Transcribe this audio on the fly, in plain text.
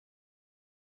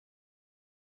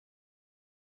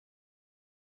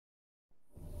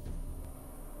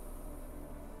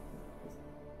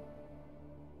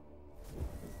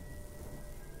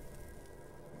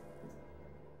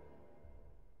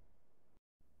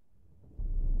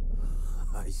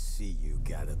see you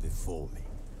gather before me.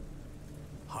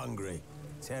 Hungry,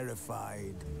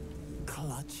 terrified,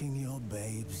 clutching your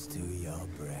babes to your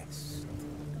breast.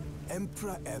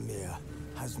 Emperor Emir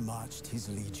has marched his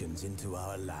legions into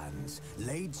our lands,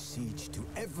 laid siege to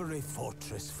every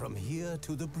fortress from here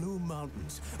to the Blue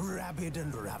Mountains. Rabid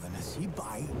and ravenous, he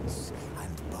bites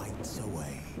and bites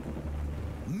away.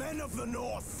 Men of the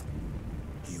North,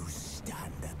 you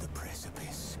stand at the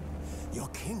precipice. Your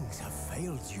kings have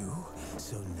failed you,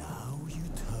 so now you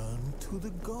turn to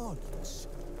the gods.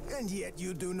 And yet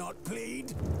you do not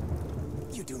plead.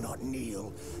 You do not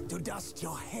kneel to dust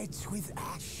your heads with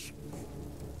ash.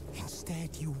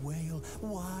 Instead you wail,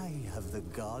 why have the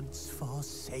gods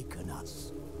forsaken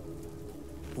us?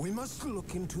 We must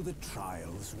look into the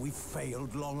trials we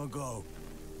failed long ago.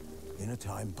 In a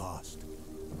time past,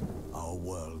 our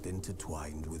world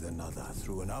intertwined with another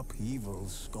through an upheaval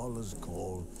scholars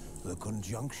call the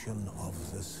conjunction of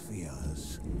the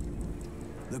spheres.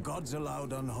 The gods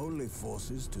allowed unholy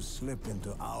forces to slip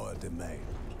into our domain.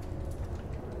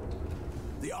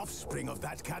 The offspring of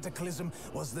that cataclysm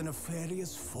was the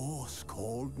nefarious force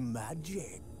called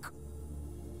magic.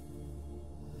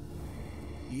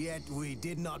 Yet we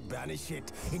did not banish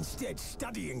it, instead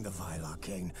studying the vile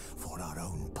arcane for our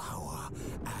own power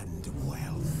and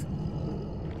wealth.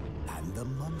 And the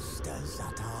monsters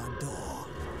at our door,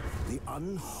 the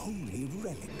unholy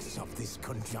relics of this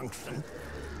conjunction.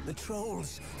 The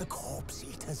trolls, the corpse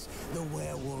eaters, the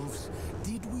werewolves.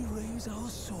 Did we raise our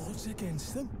swords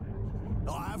against them?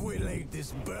 Or have we laid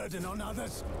this burden on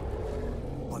others?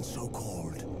 On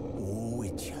so-called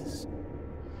witches.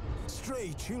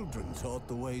 Stray children taught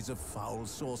the ways of foul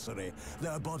sorcery,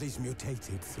 their bodies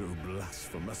mutated through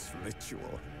blasphemous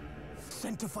ritual.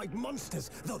 Sent to fight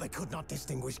monsters, though they could not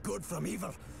distinguish good from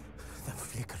evil. The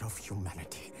flicker of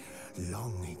humanity,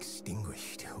 long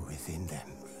extinguished within them.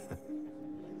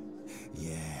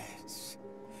 Yes,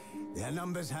 their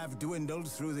numbers have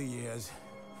dwindled through the years,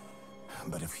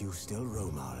 but a few still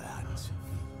roam our lands,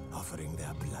 offering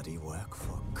their bloody work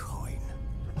for coin.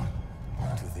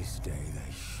 To this day,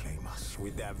 they shame us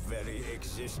with their very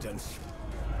existence.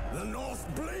 The North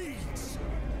bleeds,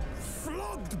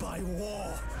 flogged by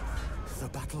war. The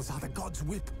battles are the gods'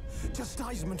 whip,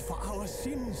 chastisement for our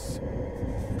sins.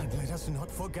 And let us not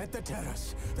forget the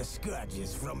terrors, the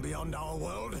scourges from beyond our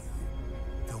world.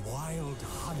 The wild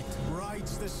hunt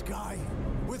rides the sky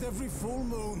with every full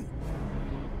moon.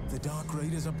 The Dark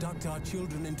Raiders abduct our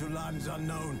children into lands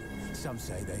unknown. Some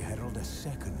say they herald a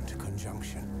second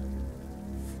conjunction.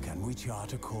 Can we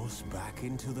chart a course back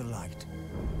into the light?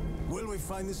 Will we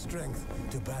find the strength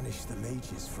to banish the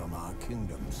mages from our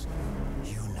kingdoms?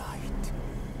 Unite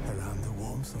around the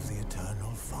warmth of the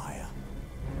eternal fire.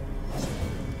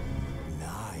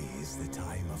 Nigh is the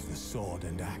time of the sword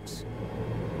and axe.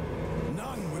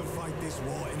 None will fight this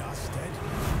war in our stead.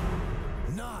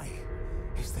 Nigh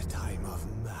is the time of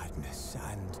madness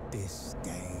and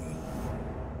disdain.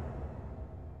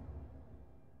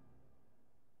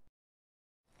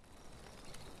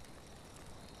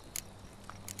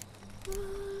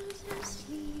 Who's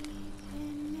asleep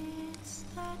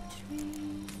amidst the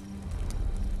trees?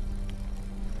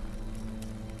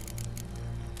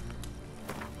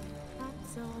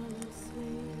 That's all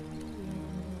swaying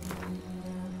in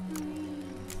the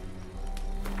breeze.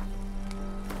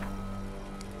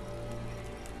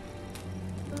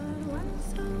 But one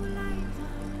so light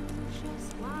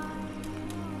just wide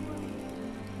awake.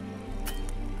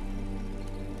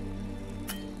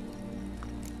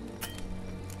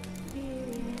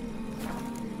 Feeling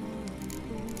alive.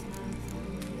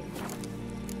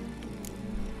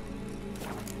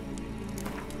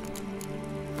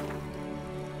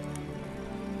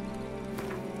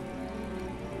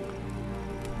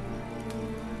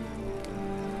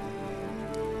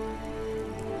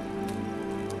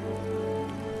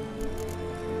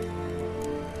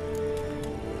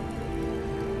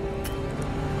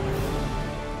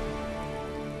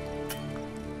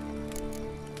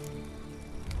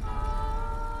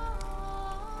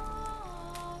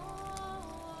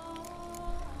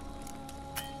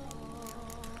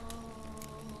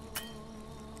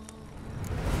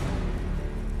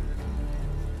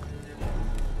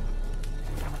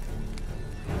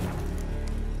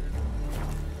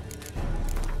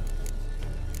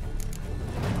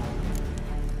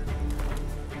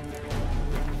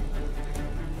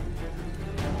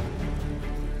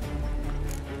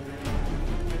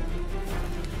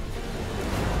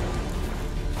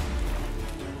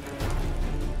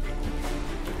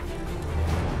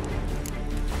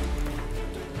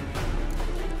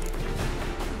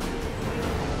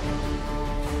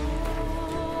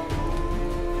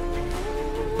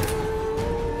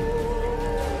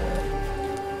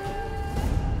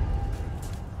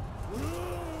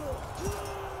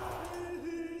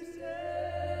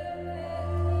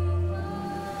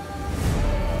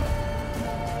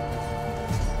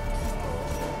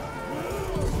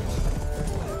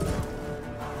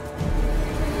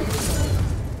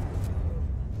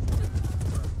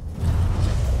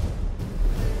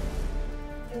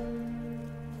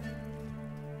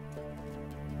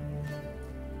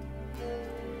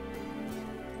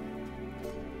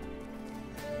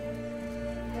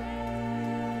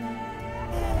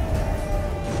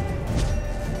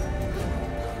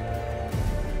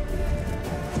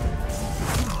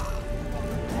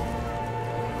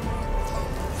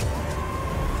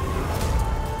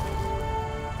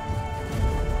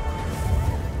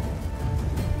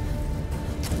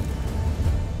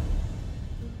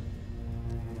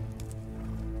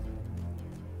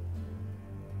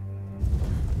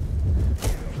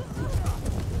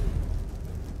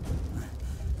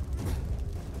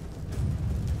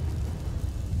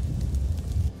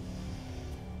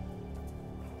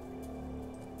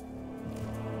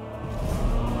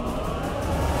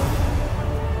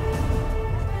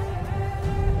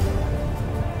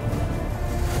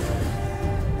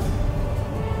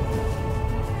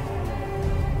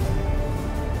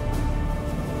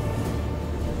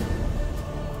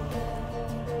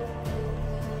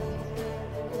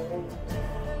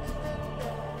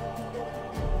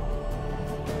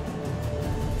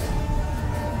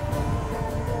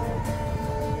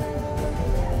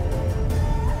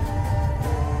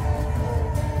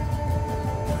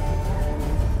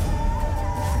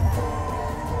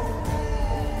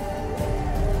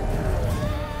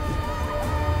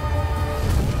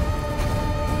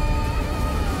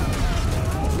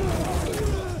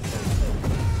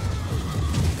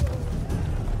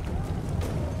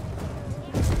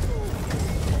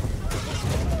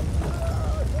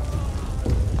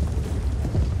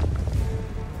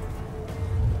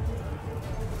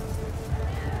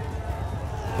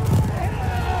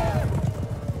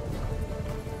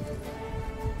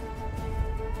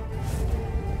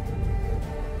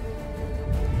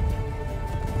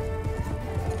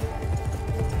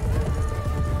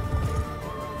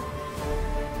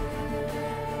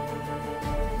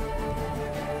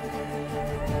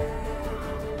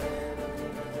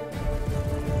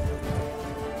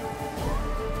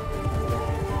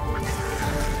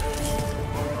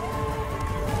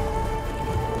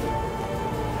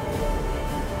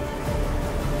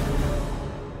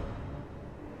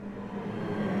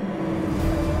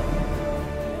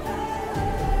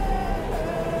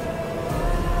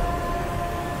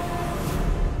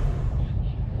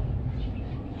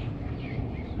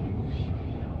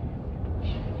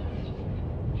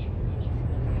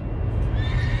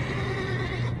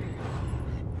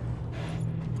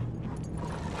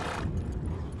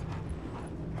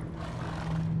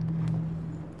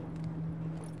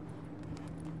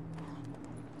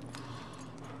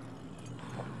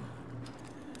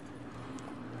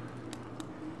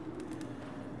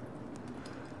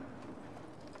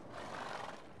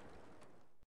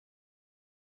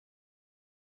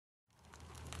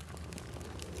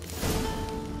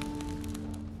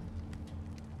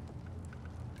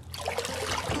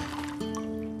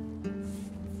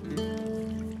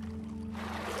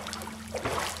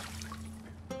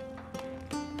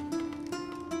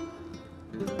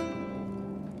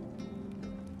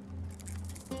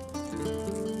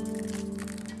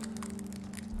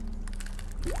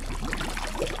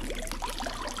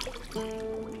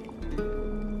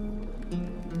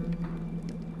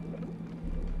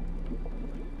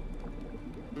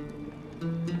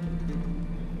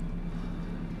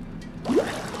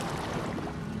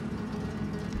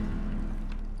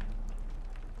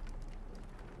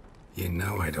 You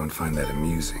know I don't find that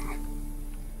amusing.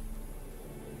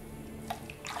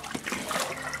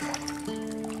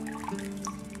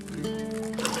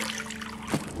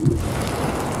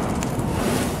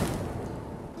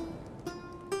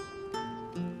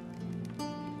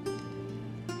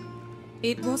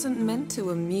 It wasn't meant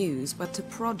to amuse, but to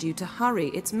prod you to hurry.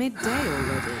 It's midday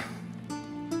already.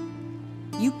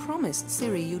 You promised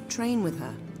Ciri you'd train with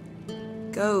her.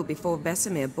 Go before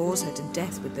Vesemir bores her to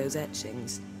death with those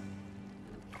etchings.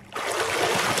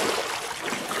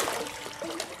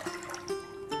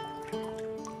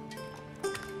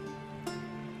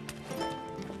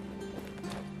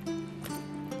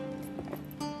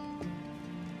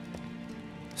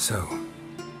 So,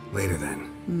 later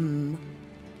then.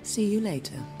 See you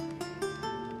later.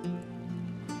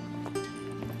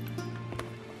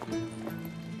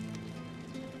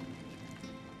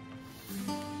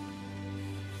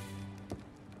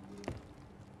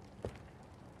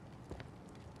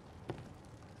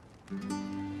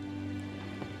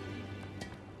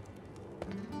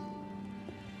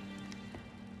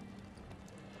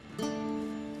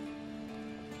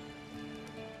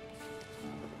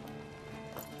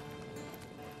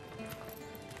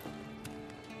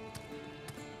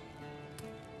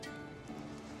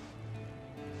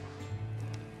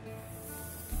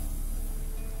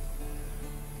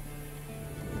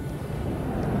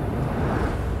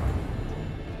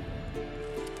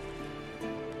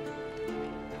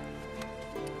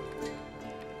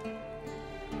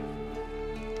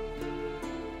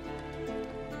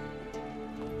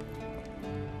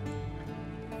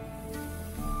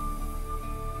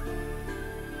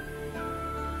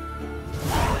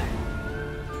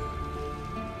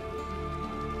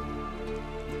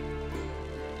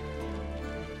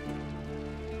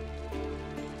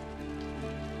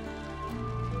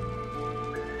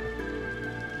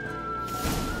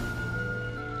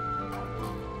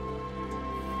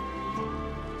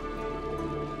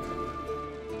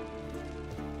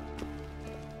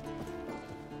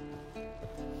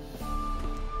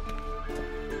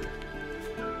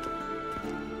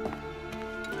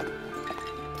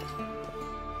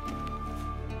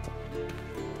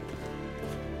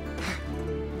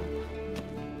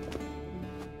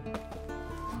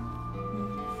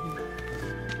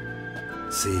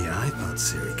 See, I thought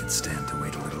Ciri could stand to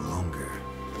wait a little longer.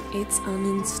 It's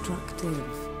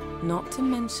uninstructive, not to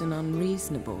mention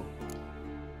unreasonable.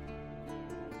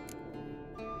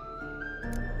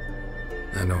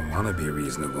 I don't want to be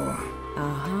reasonable.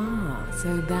 Aha,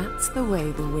 so that's the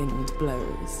way the wind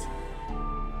blows.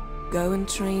 Go and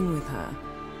train with her,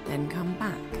 then come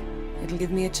back. It'll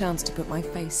give me a chance to put my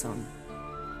face on.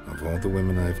 Of all the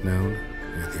women I've known,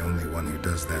 you're the only one who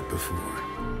does that before.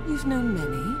 You've known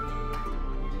many.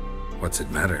 What's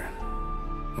it matter?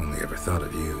 Only ever thought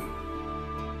of you.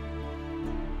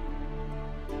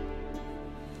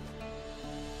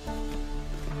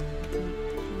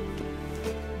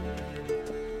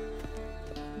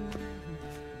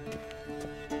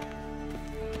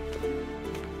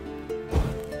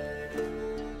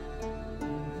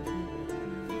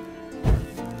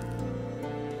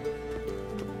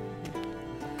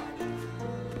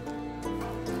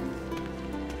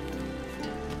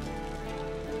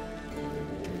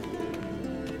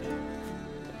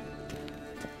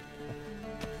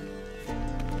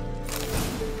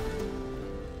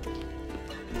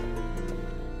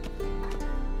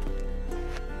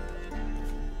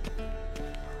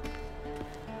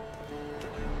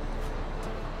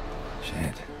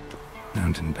 Shit.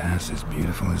 Mountain Pass is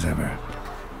beautiful as ever.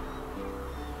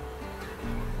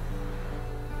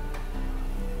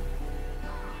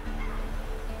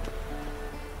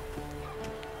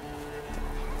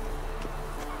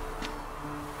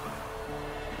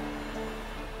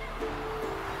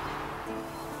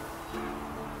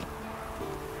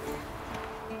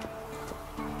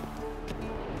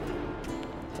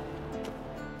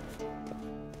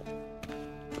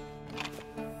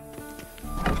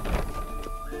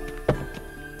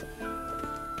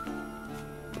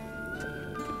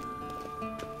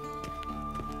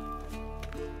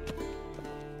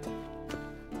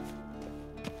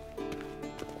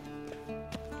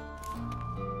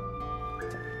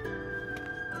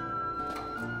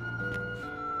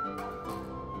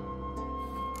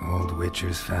 Old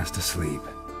Witcher's fast asleep.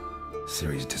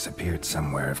 Ciri's disappeared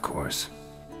somewhere, of course.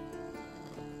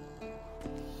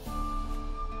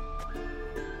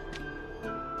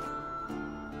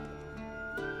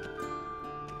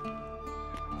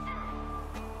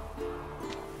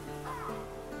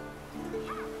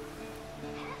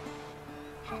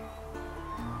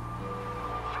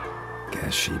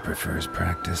 Guess she prefers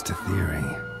practice to theory.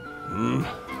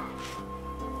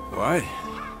 What?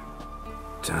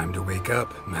 Time to wake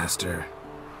up, Master.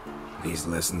 These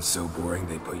lessons so boring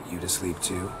they put you to sleep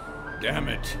too? Damn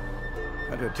it.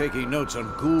 After taking notes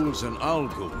on ghouls and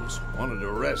owl-ghouls, wanted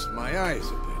to rest my eyes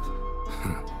a bit.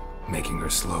 Making her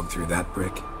slog through that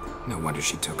brick? No wonder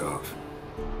she took off.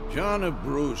 John of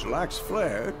Bruges lacks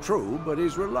flair, true, but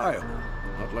he's reliable.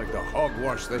 Not like the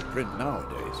hogwash they print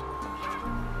nowadays.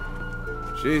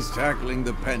 She's tackling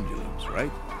the pendulums,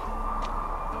 right?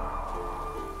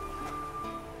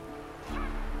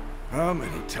 How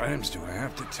many times do I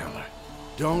have to tell her?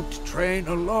 Don't train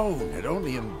alone. It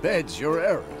only embeds your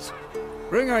errors.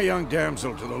 Bring our young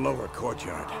damsel to the lower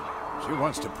courtyard. She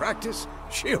wants to practice,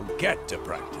 she'll get to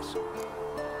practice.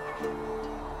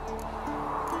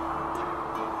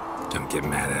 Don't get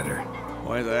mad at her.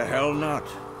 Why the hell not?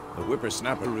 The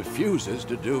whippersnapper refuses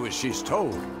to do as she's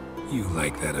told. You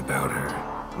like that about her?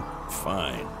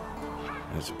 Fine.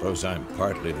 I suppose I'm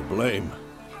partly to blame.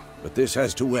 But this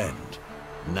has to end.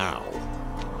 Now.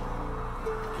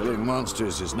 Killing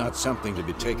monsters is not something to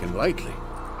be taken lightly.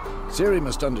 Ciri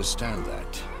must understand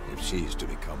that, if she's to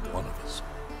become one of us.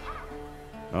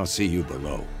 I'll see you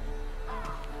below.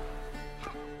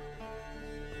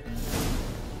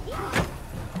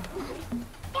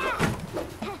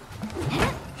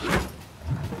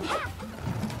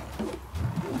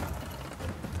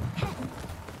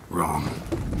 Wrong.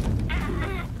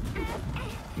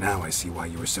 Now I see why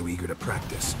you were so eager to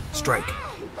practice. Strike.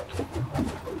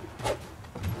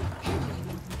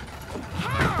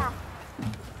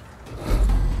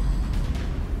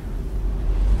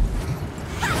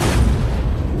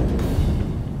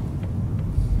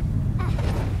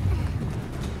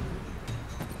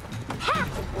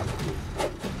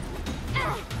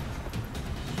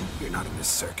 You're not in this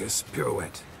circus.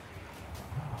 Pirouette.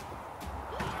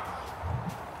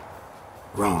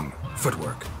 Wrong.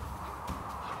 Footwork.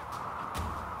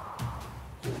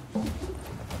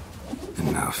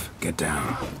 Enough. Get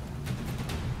down.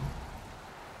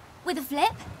 With a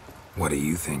flip? What do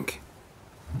you think?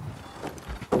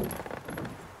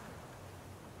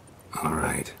 All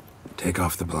right. Take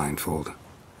off the blindfold.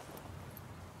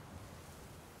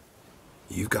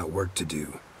 You've got work to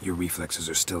do. Your reflexes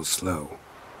are still slow.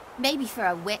 Maybe for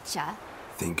a witcher.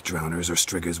 Think drowners or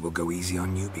striggers will go easy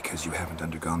on you because you haven't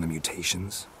undergone the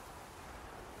mutations?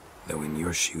 Though in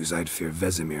your shoes, I'd fear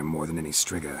Vesemir more than any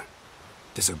strigger.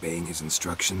 Disobeying his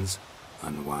instructions?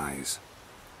 Unwise.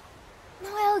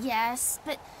 Well, yes,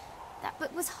 but that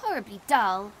book was horribly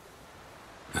dull.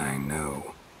 I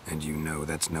know. And you know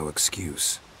that's no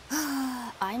excuse.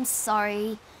 I'm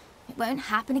sorry. It won't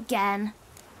happen again.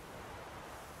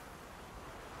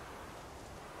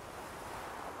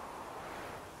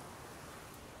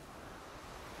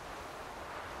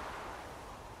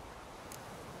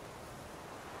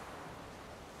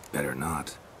 Better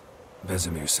not.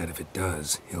 Vesemir said if it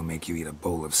does, he'll make you eat a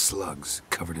bowl of slugs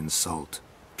covered in salt.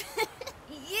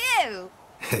 You!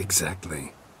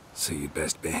 Exactly. So you'd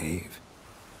best behave.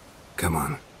 Come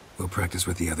on. We'll practice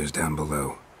with the others down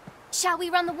below. Shall we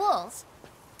run the walls?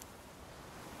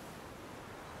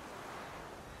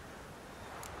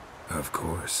 Of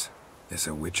course. This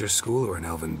a Witcher school or an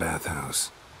elven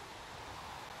bathhouse?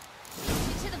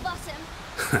 To the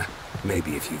bottom.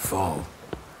 Maybe if you fall.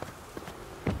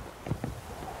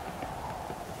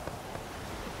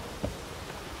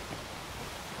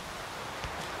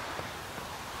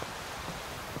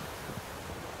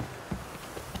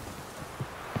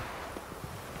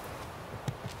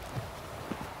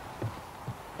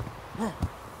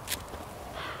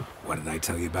 What did I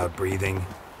tell you about breathing?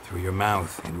 Through your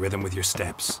mouth, in rhythm with your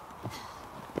steps.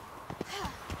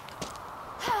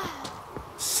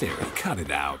 Ciri, cut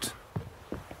it out.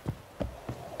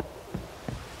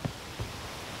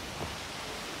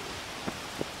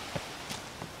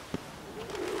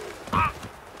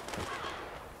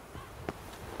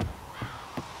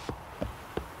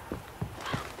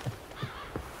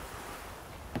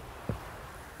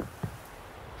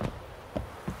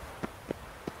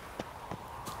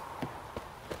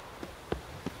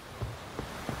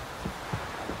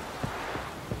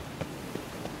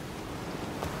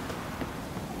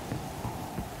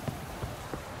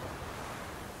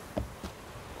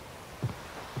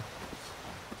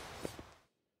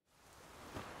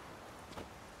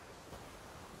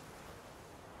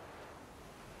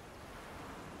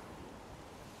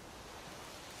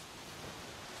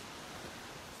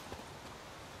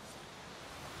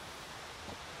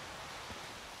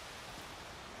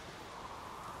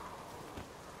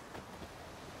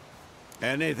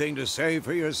 Anything to say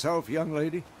for yourself, young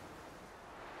lady?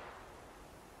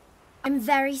 I'm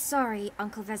very sorry,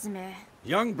 Uncle Vesemir.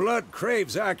 Young blood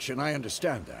craves action, I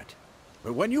understand that.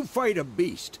 But when you fight a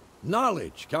beast,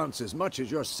 knowledge counts as much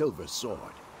as your silver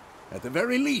sword. At the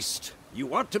very least,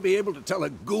 you ought to be able to tell a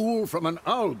ghoul from an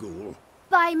owl ghoul.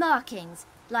 By markings,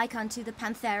 like unto the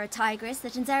Panthera tigris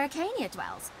that in Zeracania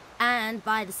dwells, and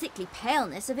by the sickly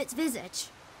paleness of its visage.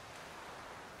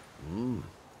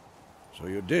 So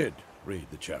you did read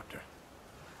the chapter.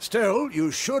 Still, you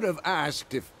should have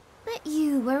asked if... But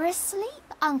you were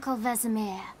asleep, Uncle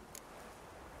Vesemir.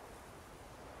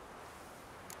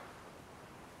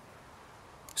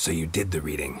 So you did the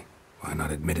reading. Why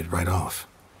not admit it right off?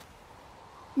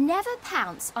 Never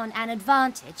pounce on an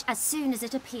advantage as soon as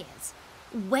it appears.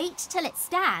 Wait till it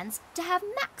stands to have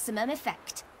maximum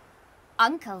effect.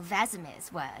 Uncle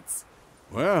Vesemir's words.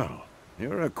 Well,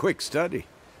 you're a quick study.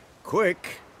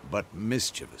 Quick, but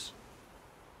mischievous.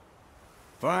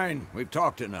 Fine, we've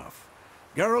talked enough.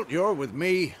 Geralt, you're with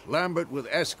me, Lambert with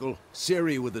Eskel,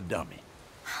 Ciri with the dummy.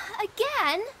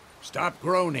 Again? Stop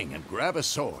groaning and grab a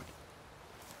sword.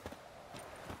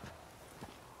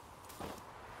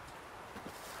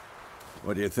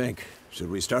 What do you think?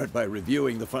 Should we start by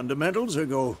reviewing the fundamentals or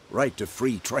go right to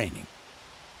free training?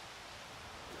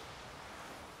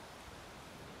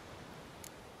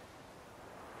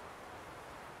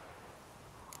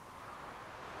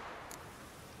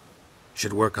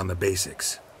 Should work on the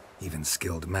basics. Even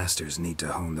skilled masters need to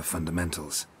hone the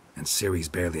fundamentals, and Ciri's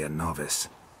barely a novice.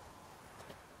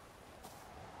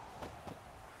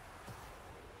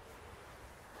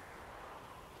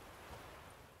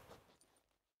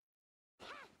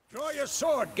 Draw your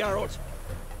sword, Geralt!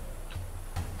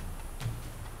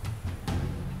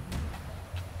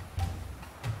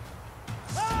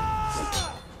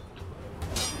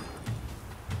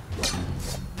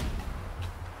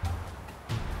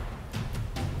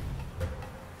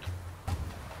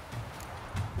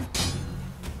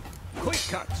 Quick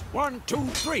cuts! 1, 2,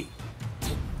 3!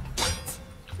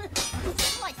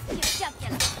 Slice your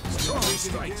jugular. Strong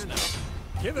strikes now.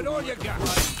 Give it all you got.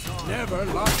 Never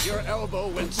lock your elbow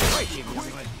when striking.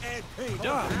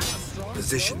 Done.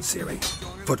 Position, Ciri.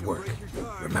 Footwork.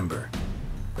 Remember.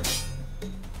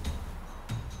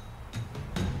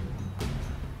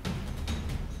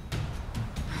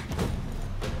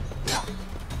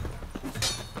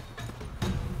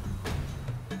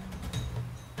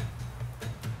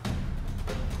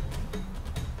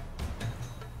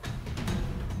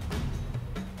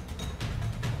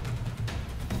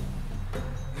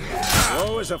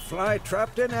 Woe is a fly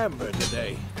trapped in amber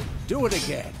today. Do it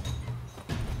again.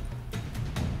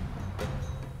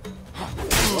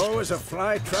 Woe is a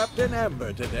fly trapped in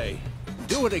amber today.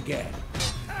 Do it again.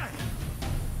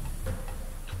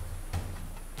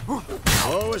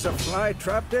 Woe is a fly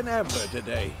trapped in amber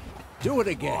today. Do it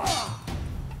again.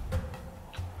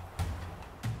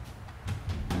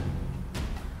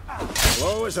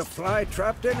 Woe is a fly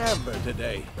trapped in amber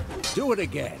today. Do it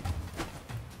again.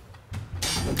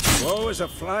 Woe is a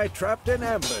fly trapped in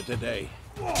amber today.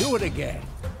 Do it again.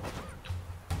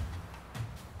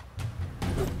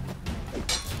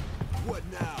 What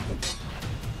now?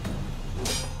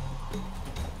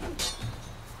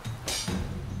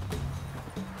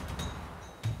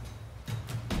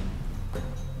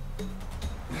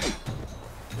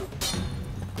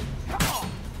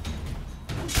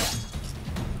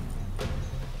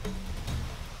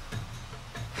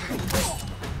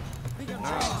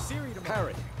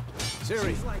 Parry.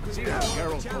 Ciri, see how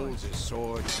Geralt holds his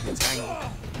sword? It's angled. How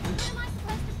am I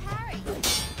supposed to parry?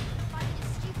 Fighting a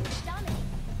stupid dummy.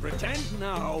 Pretend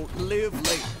now, live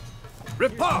later.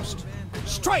 Riposte!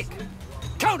 Strike!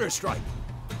 Counter-strike!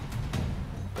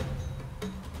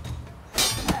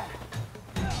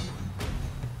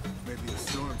 Maybe a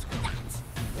storm's coming.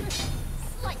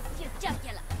 Slice your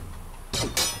jugular.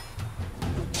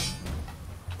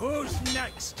 Who's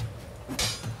next?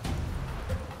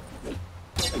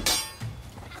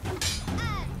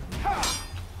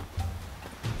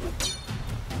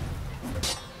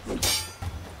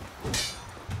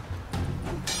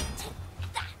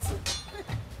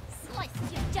 Slice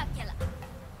your jugular.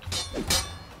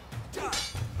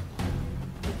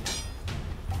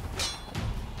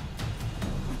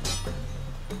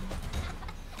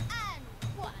 And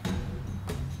one.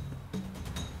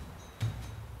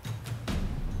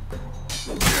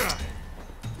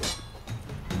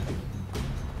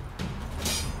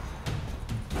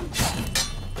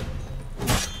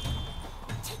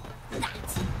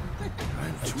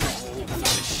 I'm too old for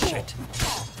this shit.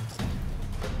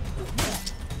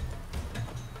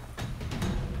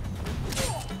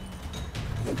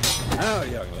 Now,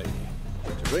 young lady,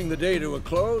 to bring the day to a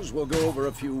close, we'll go over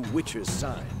a few witches'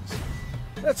 signs.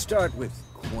 Let's start with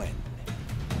Quen.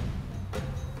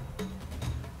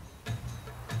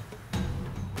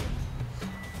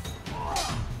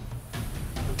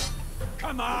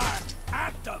 Come on!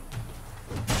 At them!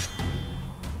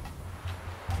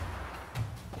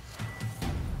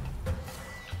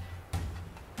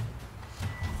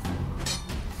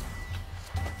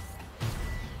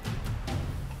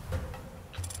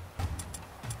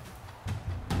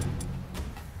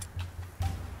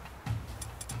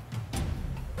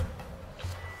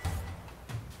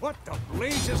 What the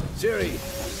blazes? Siri,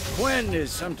 Quen is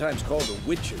sometimes called the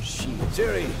Witcher's Shield.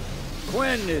 Siri,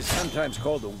 Quen is sometimes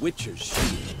called the Witcher's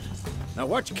Shield. Now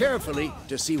watch carefully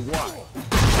to see why.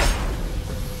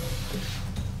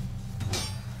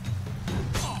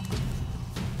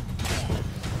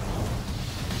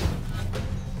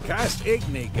 Cast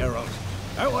Igni, Geralt.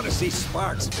 I want to see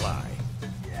sparks fly.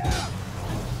 Yeah.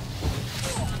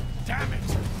 Damn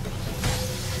it!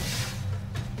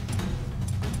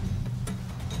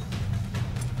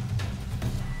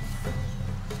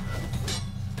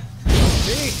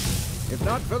 See? If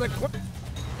not for the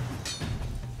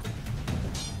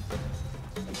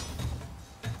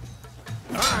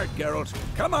Hard, Geralt.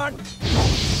 Come on!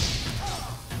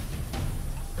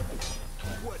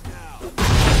 What now?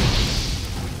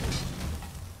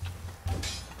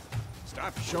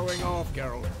 Stop showing off,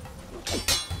 Geralt.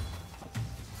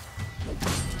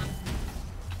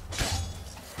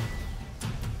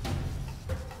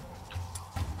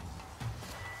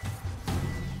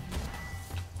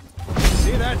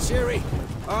 See that, Siri?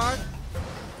 Art?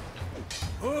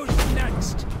 Who's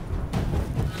next?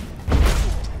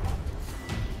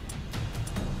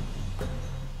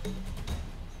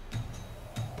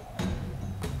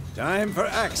 Time for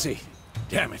Axie.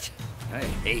 Damn it. I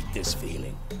hate this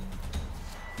feeling.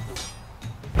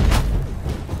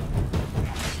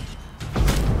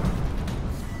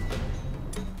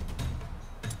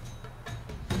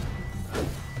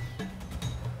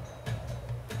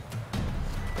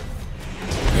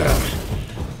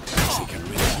 Axie can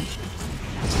reach.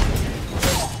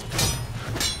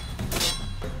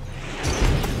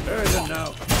 There's it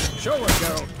now. Show her,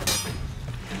 Geralt.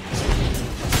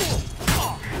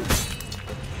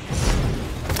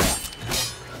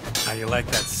 How you like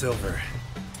that silver?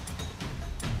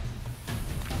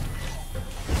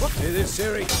 See this,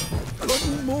 Siri?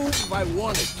 Couldn't move if I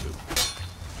wanted to.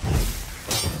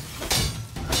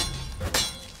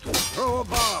 Throw a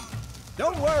bomb.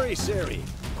 Don't worry, Siri.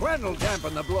 Quen will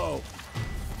dampen the blow.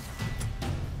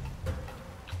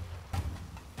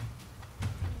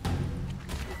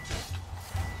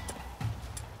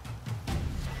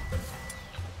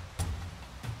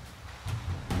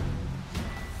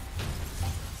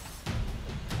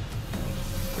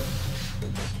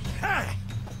 Ha!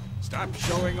 Stop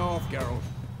showing off, Geralt.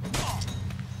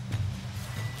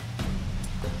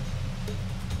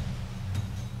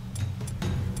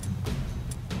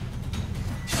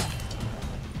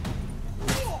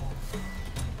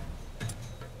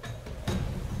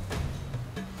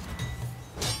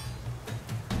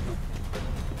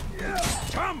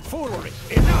 Tomfoolery!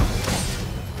 Enough!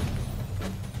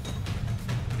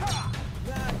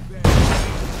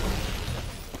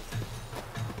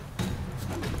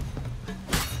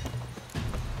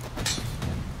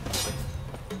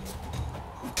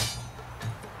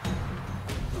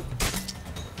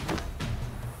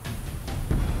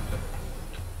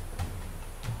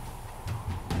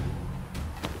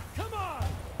 Come on!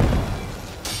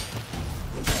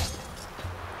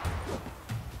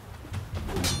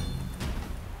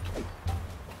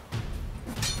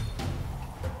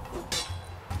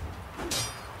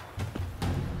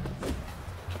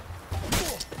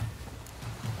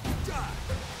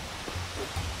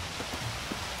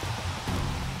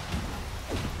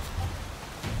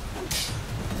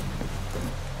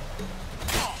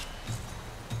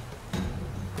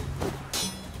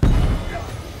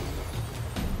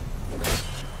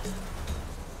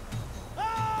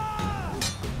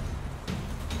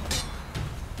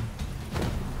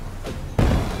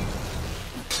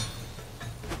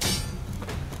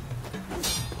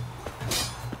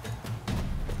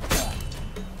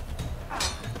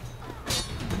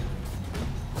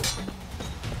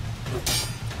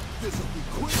 This will be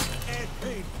quick and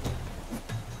painful.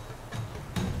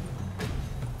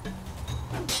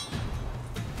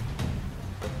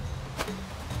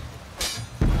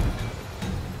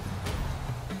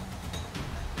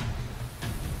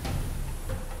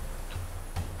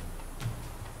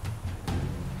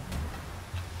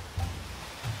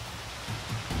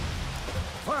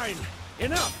 Fine.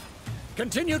 Enough.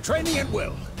 Continue training at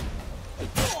will.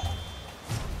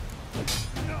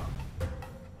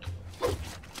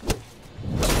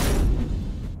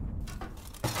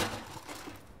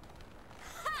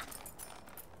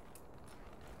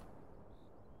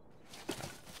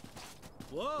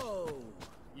 Whoa!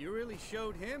 really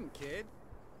showed him, kid.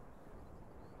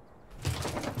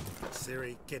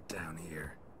 Siri, get down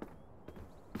here.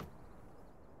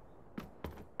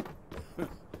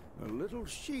 A little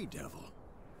she-devil.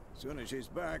 Soon as she's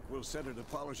back, we'll set her to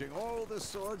polishing all the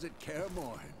swords at Kaer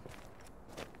Morhen.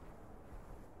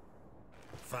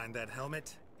 Find that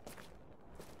helmet?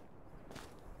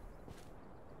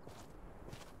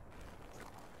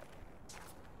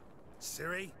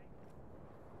 Siri?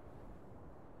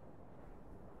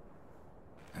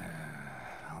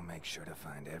 I'll make sure to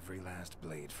find every last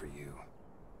blade for you.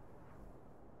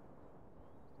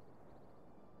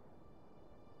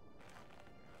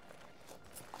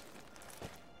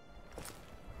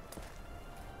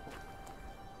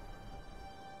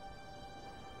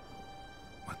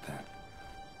 What the?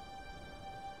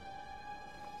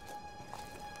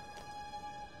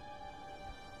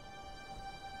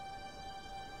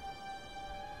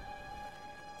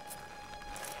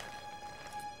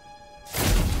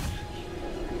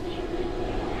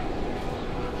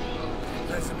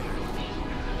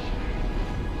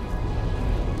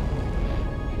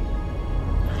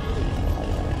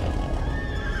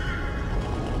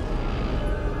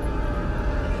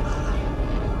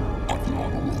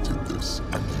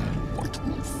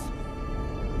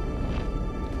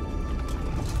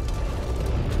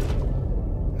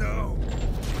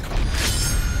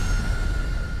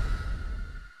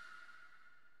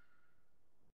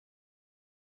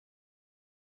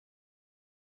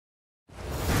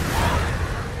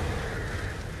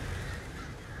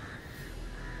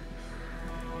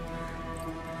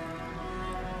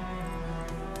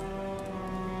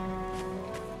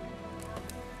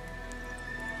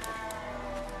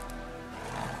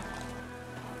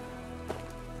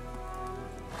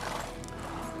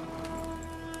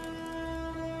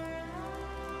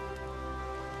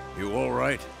 You all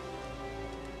right?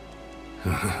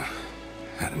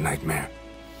 Had a nightmare.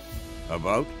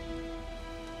 About?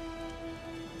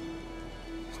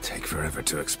 Take forever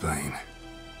to explain.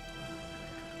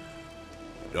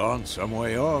 Dawn's some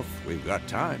way off. We've got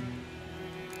time.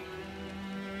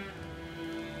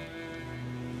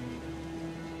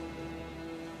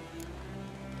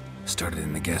 Started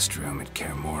in the guest room at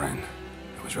Kaer Morhen.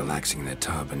 I was relaxing in the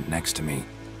tub, and next to me...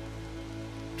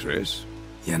 Triss?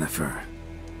 Yennefer.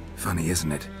 Funny,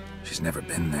 isn't it? She's never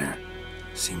been there.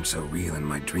 Seemed so real in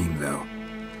my dream, though.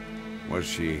 Was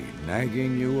she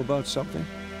nagging you about something?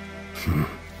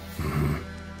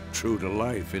 True to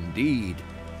life, indeed.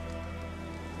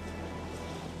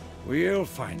 We'll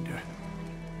find her.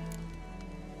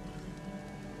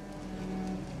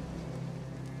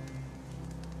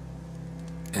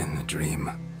 In the dream,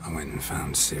 I went and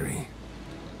found Ciri.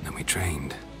 Then we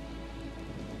trained.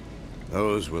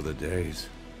 Those were the days.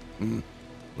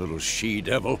 Little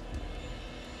she-devil.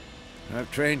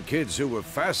 I've trained kids who were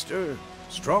faster,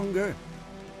 stronger,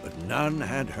 but none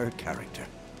had her character.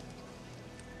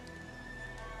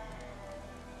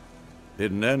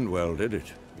 Didn't end well, did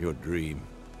it? Your dream?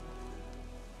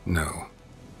 No.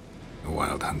 A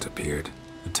wild hunt appeared,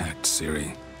 attacked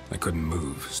Ciri. I couldn't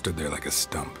move, stood there like a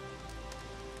stump.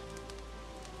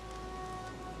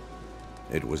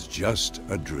 It was just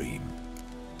a dream.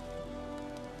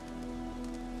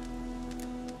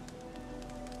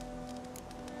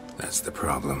 That's the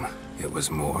problem. It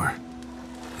was more.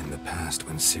 In the past,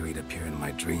 when Ciri'd appear in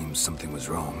my dreams, something was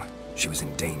wrong. She was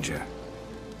in danger.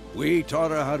 We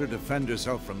taught her how to defend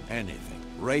herself from anything,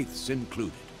 wraiths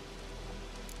included.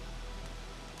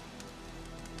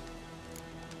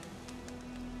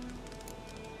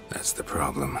 That's the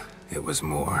problem. It was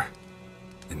more.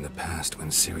 In the past, when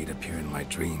Ciri'd appear in my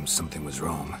dreams, something was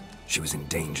wrong. She was in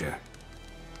danger.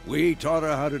 We taught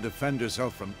her how to defend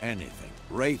herself from anything,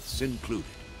 wraiths included.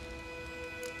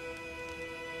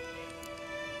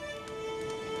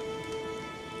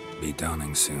 Be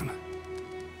dawning soon.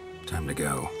 Time to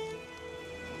go.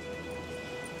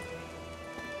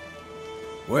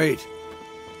 Wait.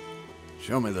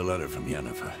 Show me the letter from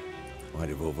Yennefer. Might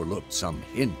have overlooked some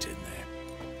hint in there.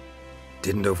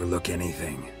 Didn't overlook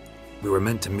anything. We were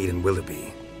meant to meet in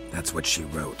Willoughby. That's what she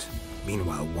wrote.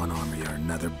 Meanwhile, one army or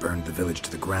another burned the village to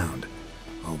the ground.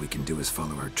 All we can do is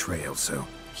follow her trail, so...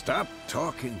 Stop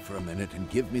talking for a minute and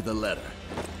give me the letter.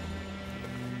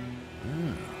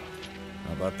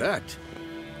 How about that?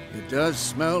 It does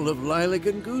smell of lilac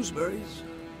and gooseberries.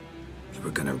 We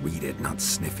were gonna read it, not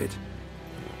sniff it.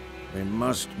 We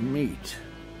must meet.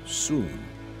 Soon.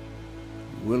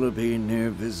 Willoughby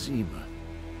near Vizima.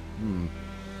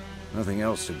 Nothing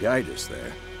else to guide us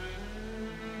there.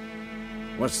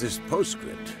 What's this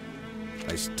postscript?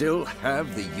 I still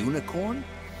have the unicorn?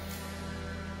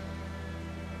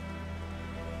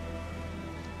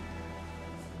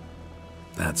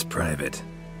 That's private.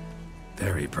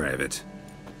 Very private.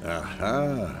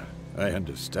 Aha, I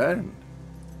understand.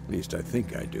 At least I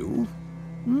think I do.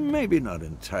 Maybe not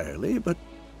entirely, but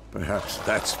perhaps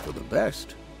that's for the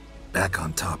best. Back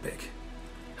on topic.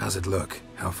 How's it look?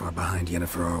 How far behind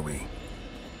Yennefer are we?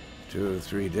 2 or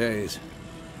 3 days.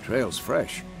 Trail's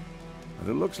fresh, but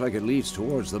it looks like it leads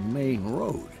towards the main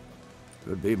road.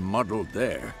 Could be muddled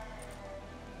there.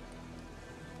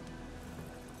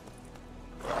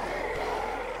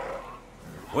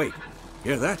 Wait,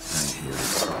 hear that? I hear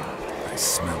it. I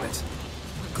smell it.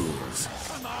 Ghouls.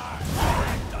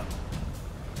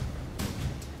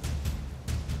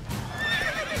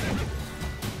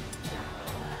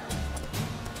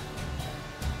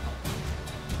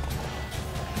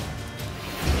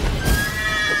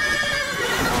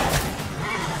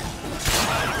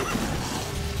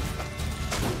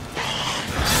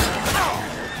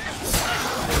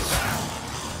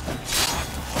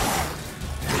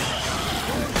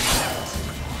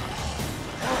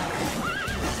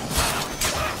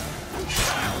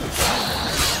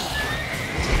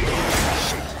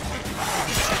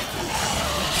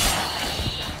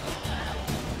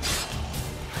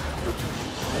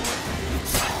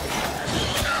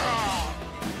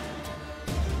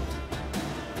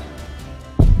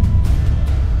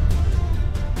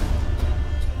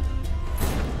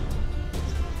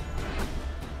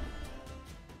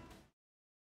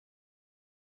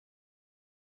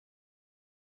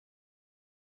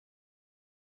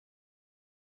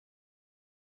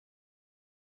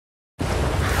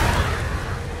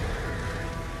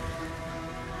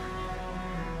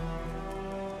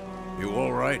 You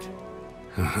all right?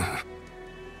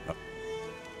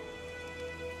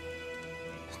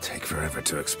 Take forever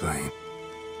to explain.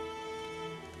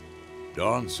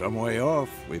 Dawn's some way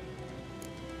off.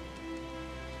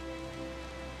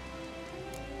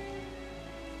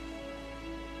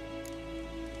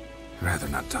 Rather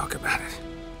not talk about it.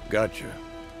 Gotcha.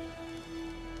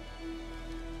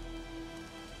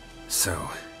 So,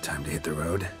 time to hit the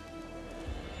road?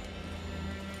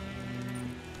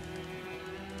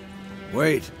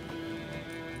 Wait.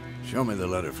 Show me the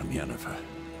letter from Yennefer.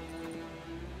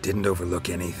 Didn't overlook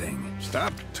anything.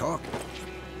 Stop talking.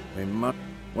 We must...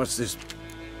 What's this?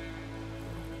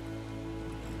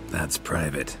 That's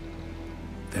private.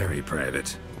 Very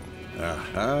private.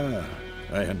 Aha,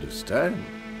 I understand.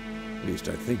 At least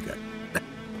I think I...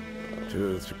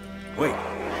 2, 3... Wait.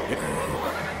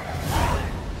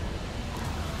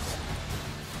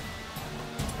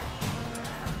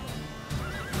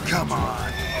 Come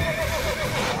on!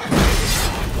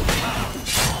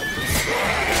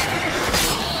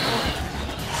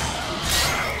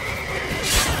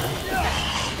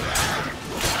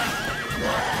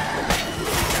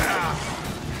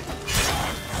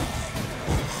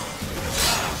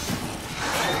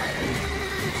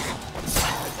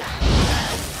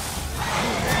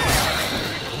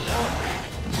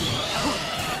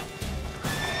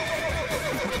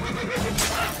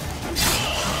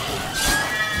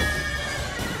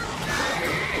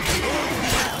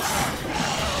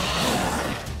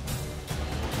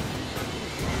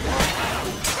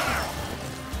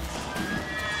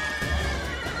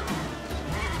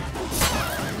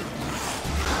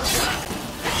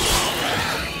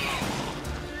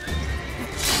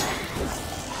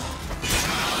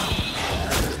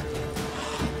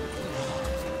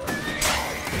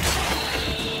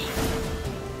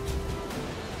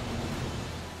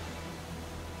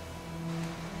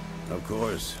 Of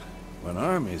course, when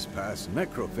armies pass,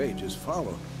 necrophages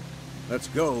follow. Let's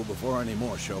go before any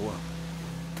more show up.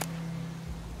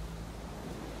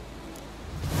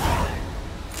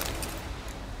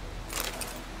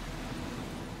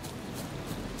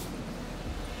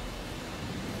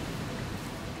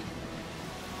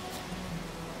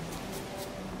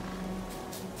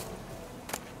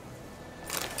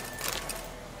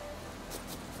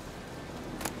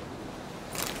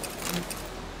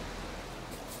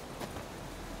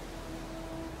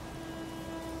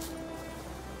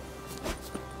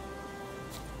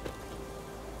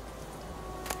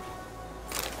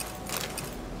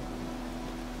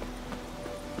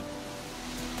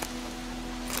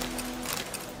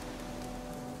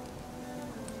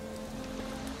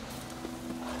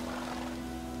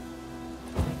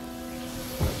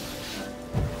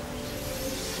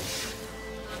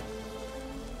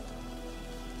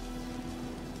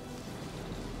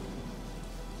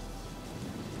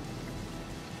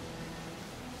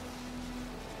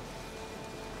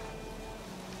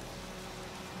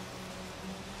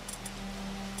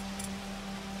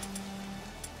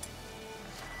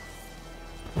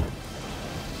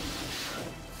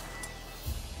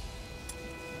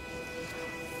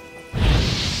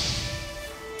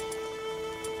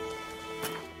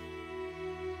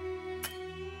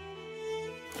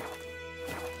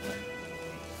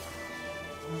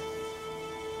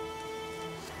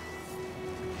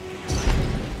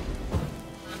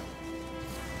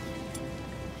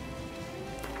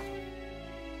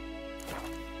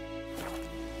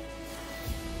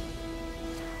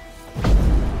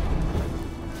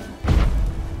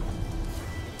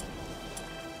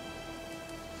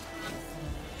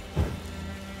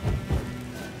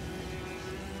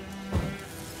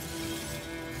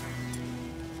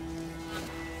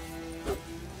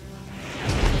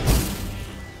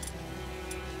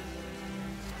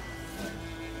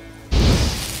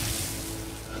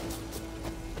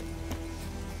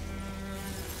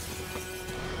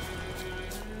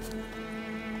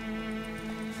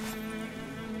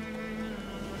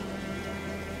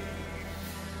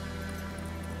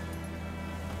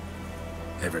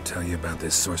 Ever tell you about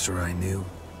this sorcerer I knew?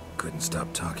 Couldn't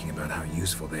stop talking about how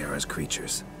useful they are as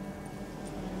creatures.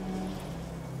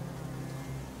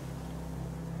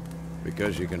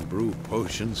 Because you can brew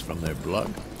potions from their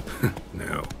blood?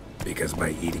 No, because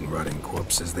by eating rotting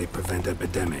corpses, they prevent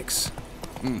epidemics.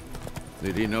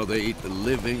 Did he know they eat the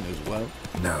living as well?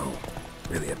 No.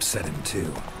 Really upset him,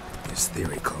 too. His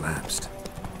theory collapsed.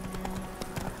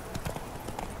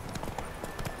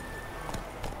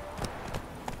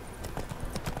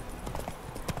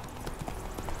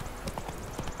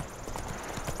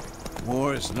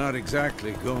 War's not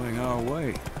exactly going our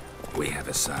way. We have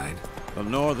a side. The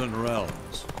Northern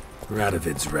Realms.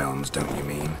 Radovid's realms, don't you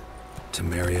mean?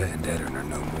 Temeria and Edirn are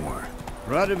no more.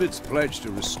 Radovid's pledged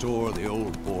to restore the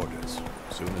old borders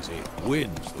as soon as he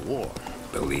wins the war.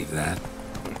 Believe that?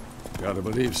 Gotta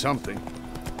believe something.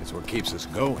 It's what keeps us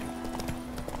going.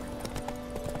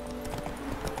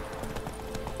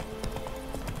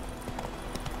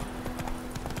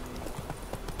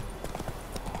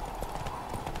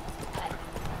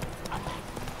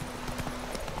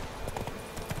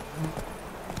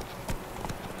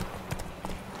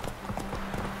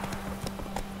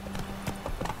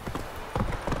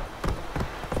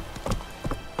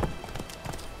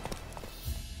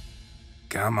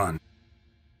 Come on.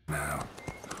 Now.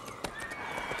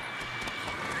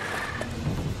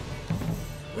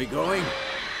 We going?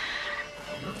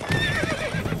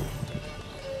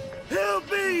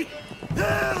 Help me!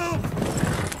 Help!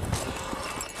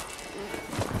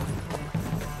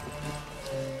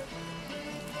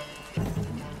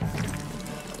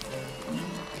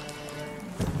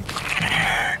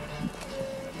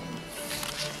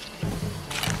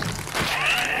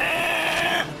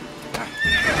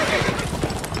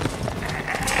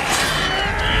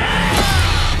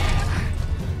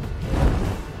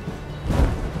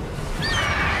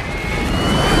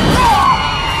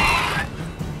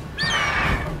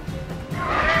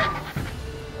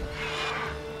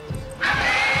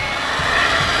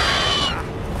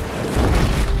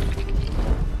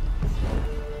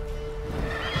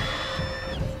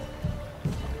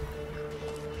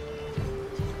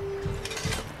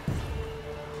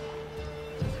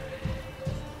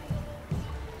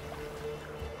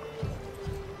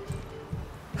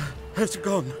 Has it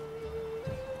gone?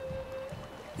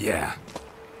 Yeah.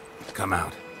 Come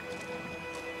out.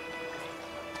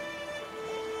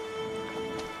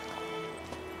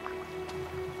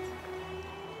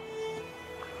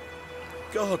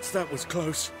 Gods, that was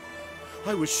close.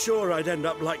 I was sure I'd end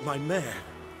up like my mare.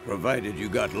 Provided you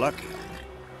got lucky.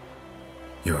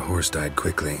 Your horse died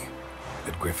quickly,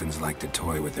 but griffins like to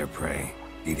toy with their prey.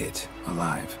 Eat it,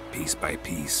 alive, piece by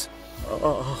piece.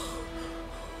 Oh.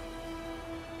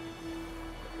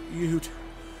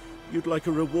 You'd like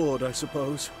a reward, I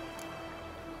suppose.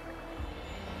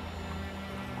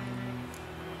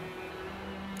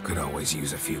 Could always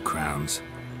use a few crowns.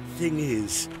 Thing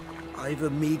is, I've a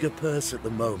meager purse at the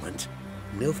moment.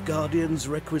 Nilfgaardians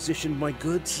requisitioned my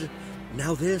goods.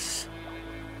 Now this.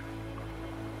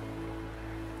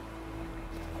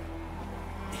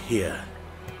 Here.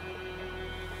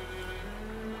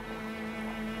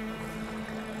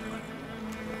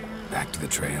 Back to the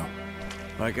trail.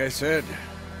 Like I said,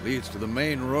 leads to the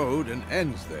main road and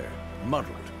ends there,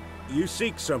 muddled. You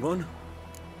seek someone?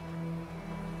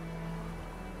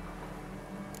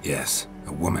 Yes,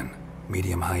 a woman.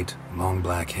 Medium height, long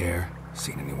black hair.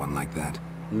 Seen anyone like that?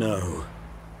 No.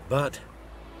 But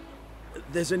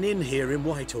there's an inn here in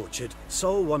White Orchard.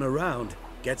 Sole one around.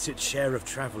 Gets its share of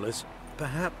travelers.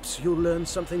 Perhaps you'll learn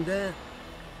something there?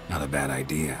 Not a bad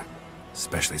idea.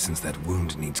 Especially since that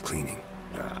wound needs cleaning.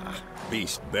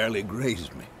 Beast barely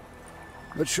grazed me.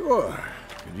 But sure,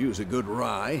 could use a good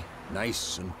rye.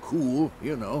 Nice and cool,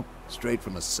 you know, straight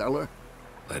from a cellar.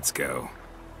 Let's go.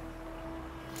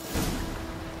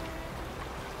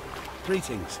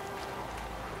 Greetings.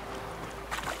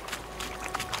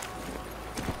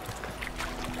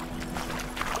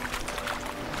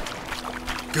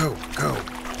 Go, go.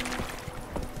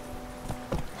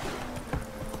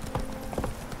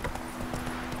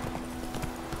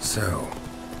 So,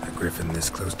 a griffin this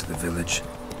close to the village?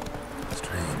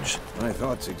 Strange. My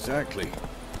thoughts exactly.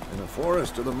 In the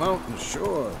forest or the mountains,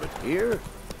 sure, but here?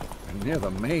 Near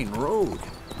the main road.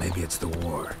 Maybe it's the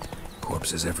war.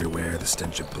 Corpses everywhere, the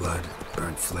stench of blood,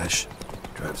 burnt flesh.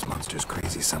 Drives monsters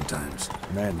crazy sometimes.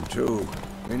 Men, too.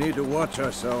 We need to watch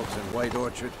ourselves in White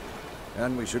Orchard.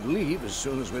 And we should leave as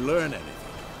soon as we learn anything.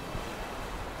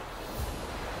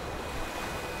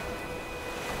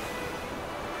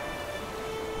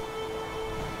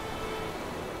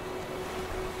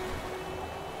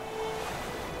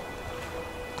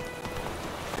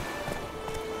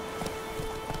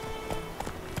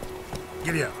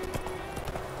 of you?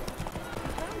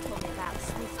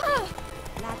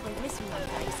 Lad went missing one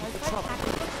day, so Fred had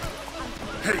to...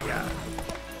 Hey, ya!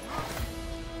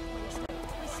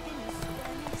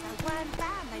 So wham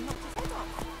bam, they knocked his head off.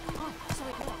 Oh, so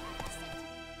it was.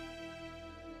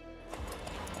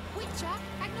 Witcher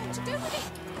had naught to do with it.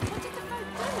 What did the folk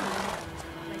do?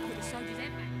 They could have sold his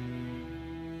head back.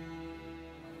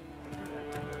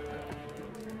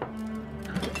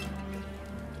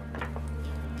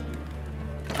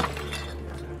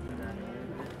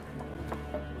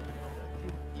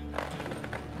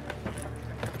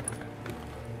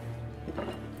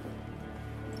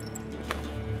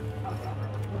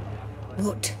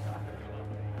 What?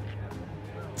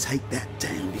 Take that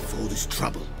down before there's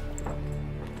trouble.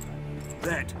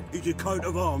 That is a coat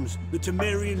of arms, the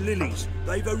Temerian lilies.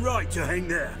 They've a right to hang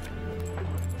there.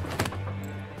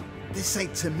 This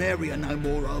ain't Temeria no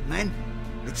more, old man.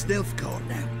 It's Nilfgaard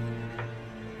now.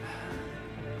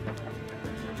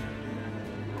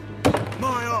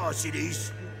 My arse it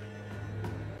is.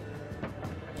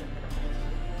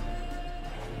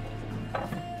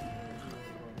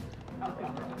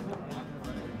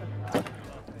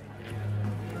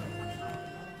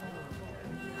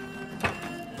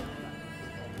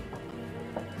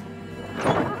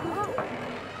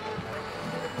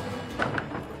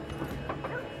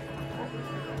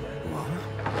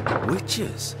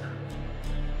 Witches?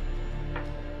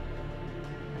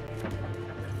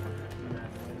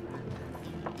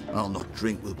 I'll not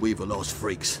drink with Weaverlaw's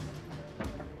freaks.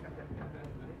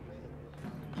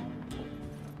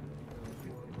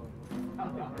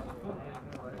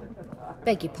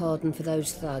 Beg your pardon for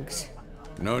those thugs.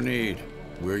 No need.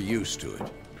 We're used to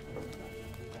it.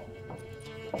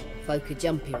 Folk are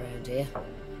jumpy round here.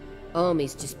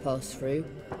 Armies just passed through.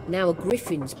 Now a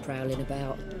griffin's prowling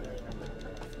about.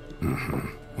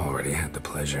 Already had the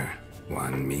pleasure.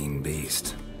 One mean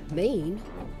beast. Mean?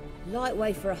 Light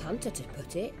way for a hunter to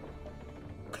put it.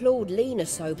 Clawed Lena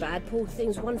so bad, poor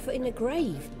thing's 1 foot in the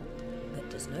grave. But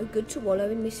does no good to wallow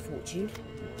in misfortune.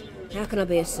 How can I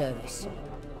be of service?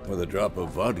 With a drop of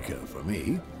vodka for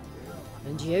me.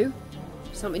 And you?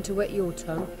 Something to wet your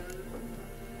tongue?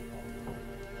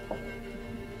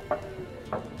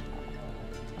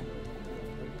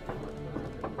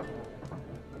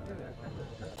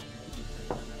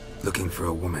 Looking for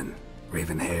a woman.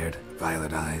 Raven-haired,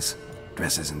 violet eyes,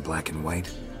 dresses in black and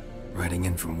white. Riding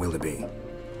in from Willoughby.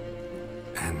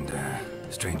 And,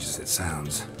 strange as it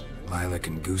sounds, lilac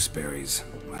and gooseberries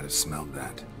might have smelled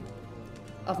that.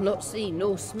 I've not seen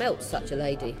nor smelt such a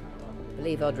lady.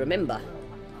 Believe I'd remember.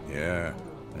 Yeah,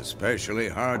 especially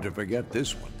hard to forget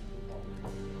this one.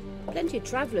 Plenty of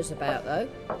travellers about, though.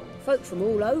 Folk from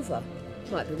all over.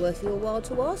 Might be worth your while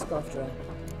to ask after her.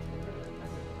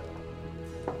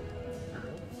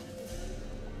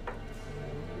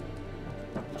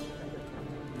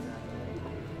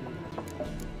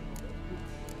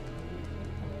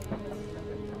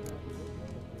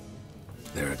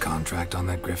 There a contract on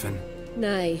that griffin?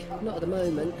 Nay, not at the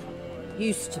moment.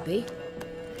 Used to be.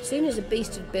 Soon as a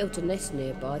beast had built a nest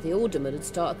nearby, the alderman would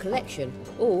start a collection,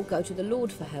 or go to the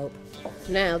Lord for help.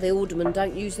 Now the alderman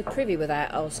don't use the privy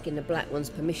without asking the Black One's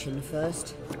permission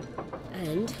first.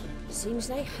 And seems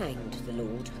they hanged the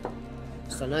Lord.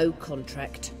 So no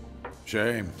contract.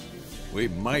 Shame. We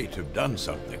might have done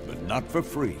something, but not for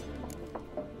free.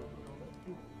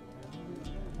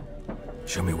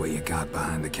 Show me what you got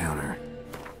behind the counter.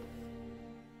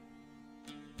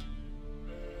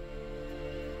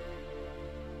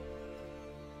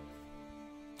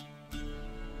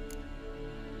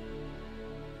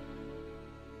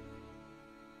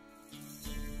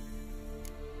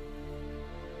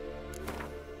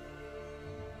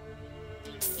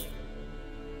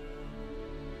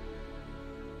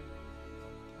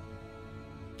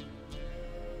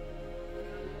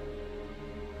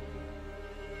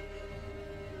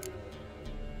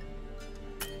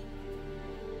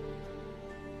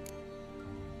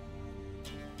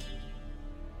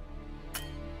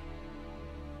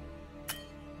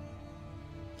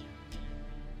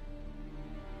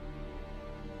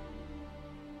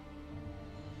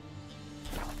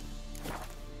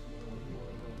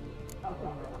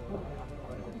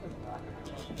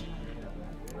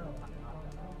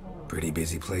 Pretty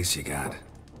busy place you got.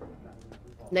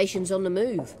 Nations on the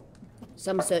move.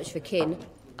 Some search for kin,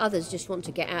 others just want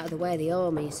to get out of the way of the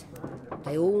armies.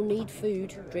 They all need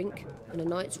food, drink, and a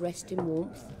night's rest in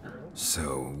warmth.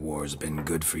 So, war's been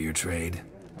good for your trade?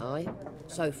 Aye,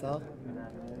 so far.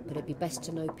 But it'd be best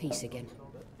to know peace again.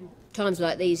 Times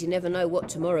like these, you never know what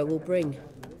tomorrow will bring.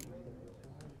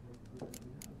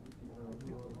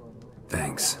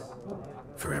 Thanks.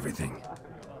 For everything.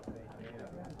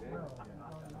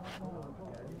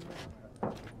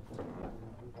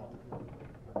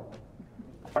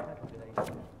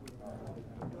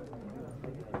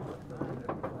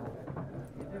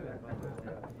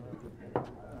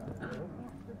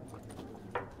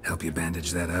 help you bandage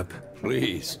that up?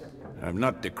 Please. I'm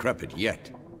not decrepit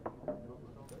yet.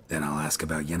 Then I'll ask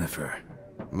about Yennefer.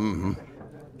 Mm-hmm.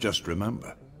 Just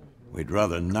remember, we'd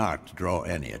rather not draw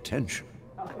any attention.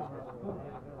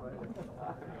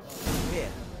 Here,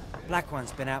 Black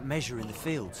One's been out measuring the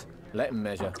fields. Let him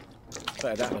measure.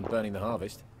 Better that than burning the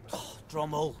harvest. Oh,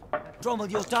 Drommel.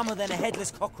 Drommel, you're dumber than a headless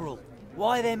cockerel.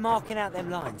 Why are they marking out them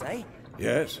lines, eh?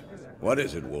 Yes? What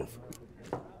is it, Wolf?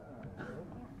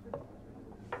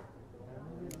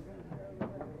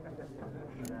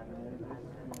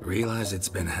 Realize it's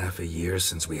been half a year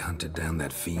since we hunted down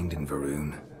that fiend in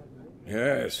Varun?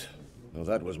 Yes. Well,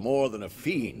 that was more than a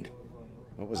fiend.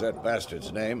 What was that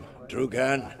bastard's name?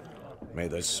 Drugan? May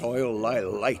the soil lie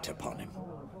light upon him.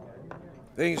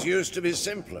 Things used to be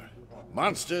simpler.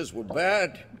 Monsters were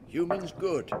bad, humans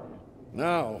good.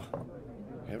 Now,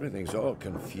 everything's all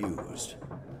confused.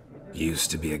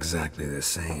 Used to be exactly the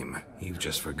same. You've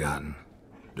just forgotten.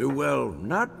 Do well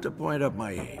not to point up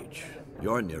my age.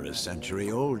 You're near a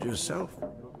century old yourself.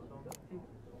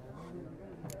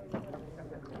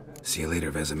 See you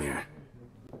later, Vesemir.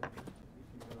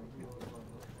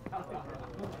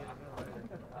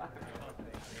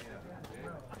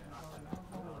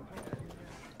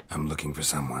 I'm looking for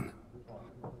someone.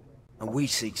 And we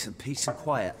seek some peace and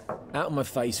quiet. Out of my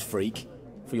face, freak.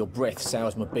 For your breath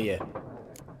sours my beer.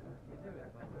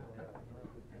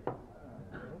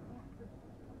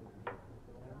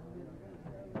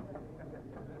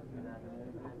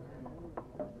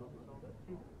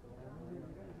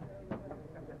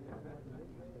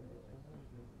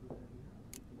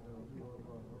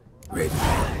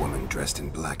 Raven-haired woman dressed in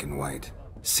black and white.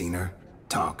 Seen her?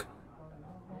 Talk.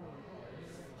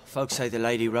 Folks say the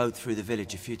lady rode through the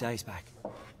village a few days back.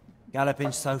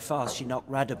 Galloping so fast she knocked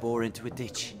Radabor into a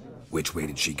ditch. Which way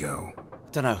did she go?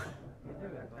 Dunno.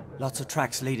 Lots of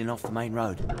tracks leading off the main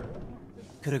road.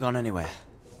 Could have gone anywhere.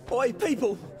 Oi,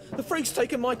 people! The freak's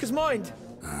taken Micah's mind!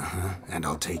 Uh-huh. And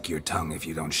I'll take your tongue if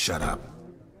you don't shut up.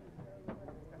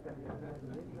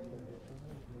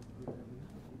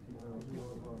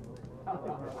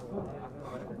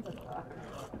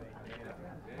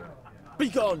 Be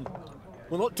gone!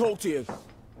 We'll not talk to you.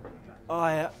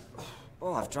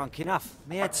 I've drunk enough.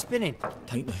 My head's spinning.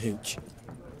 Tain't the hooch.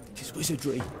 Tis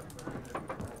wizardry.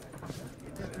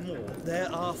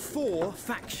 There are 4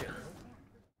 factions.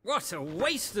 What a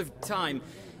waste of time!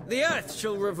 The Earth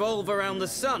shall revolve around the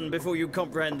sun before you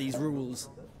comprehend these rules.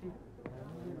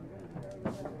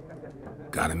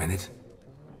 Got a minute?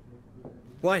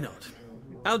 Why not?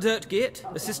 Aldert Geert,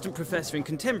 Assistant Professor in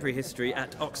Contemporary History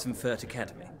at Oxenfurt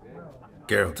Academy.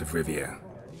 Geralt of Rivia.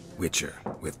 Witcher,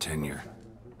 with tenure.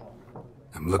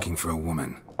 I'm looking for a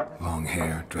woman. Long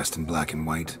hair, dressed in black and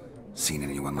white. Seen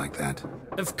anyone like that?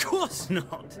 Of course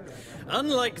not!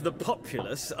 Unlike the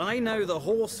populace, I know the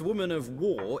horsewoman of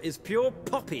war is pure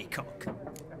poppycock.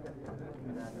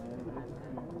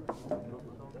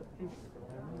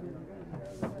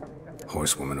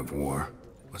 Horsewoman of war?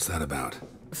 What's that about?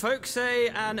 Folk say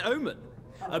an omen.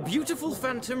 A beautiful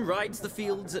phantom rides the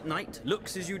fields at night,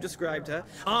 looks as you described her.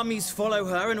 Armies follow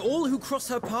her, and all who cross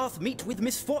her path meet with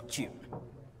misfortune.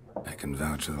 I can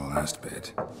vouch for the last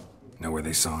bit. Know where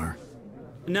they saw her?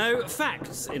 No,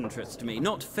 facts interest me,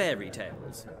 not fairy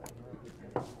tales.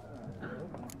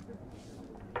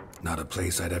 Not a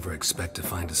place I'd ever expect to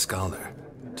find a scholar.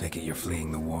 Take it you're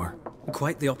fleeing the war?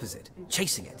 Quite the opposite.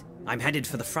 Chasing it. I'm headed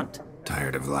for the front.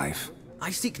 Tired of life? I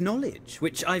seek knowledge,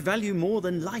 which I value more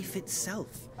than life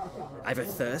itself. I've a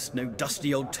thirst no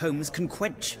dusty old tomes can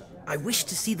quench. I wish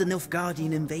to see the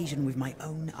Nilfgaardian invasion with my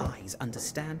own eyes,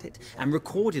 understand it, and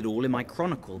record it all in my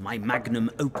chronicle, my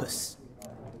magnum opus.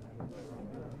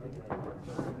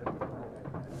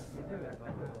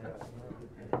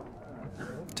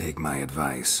 Take my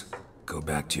advice. Go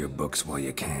back to your books while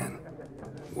you can.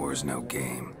 War's no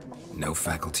game. No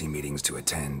faculty meetings to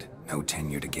attend, no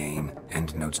tenure to gain,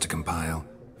 end notes to compile.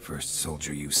 First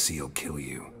soldier you see'll kill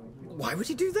you. Why would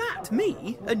he do that?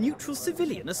 Me? A neutral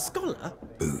civilian? A scholar?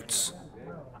 Boots.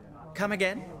 Come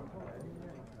again?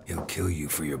 He'll kill you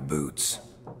for your boots.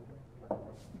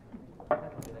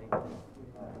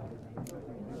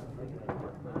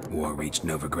 War reached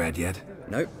Novigrad yet?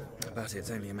 Nope, but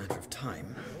it's only a matter of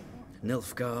time.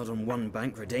 Nilfgaard on one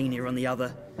bank, Redania on the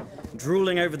other,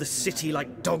 drooling over the city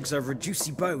like dogs over a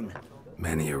juicy bone.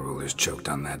 Many a ruler's choked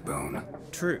on that bone.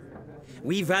 True.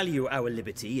 We value our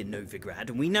liberty in Novigrad,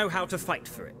 and we know how to fight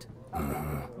for it.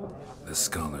 The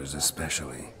scholars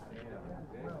especially.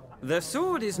 The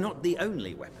sword is not the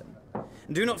only weapon.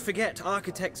 Do not forget,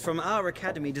 architects from our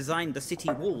academy designed the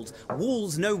city walls.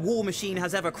 Walls no war machine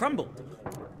has ever crumbled.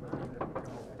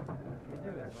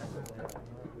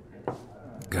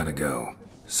 Gotta go.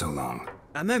 So long.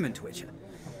 A moment, Witcher.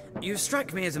 You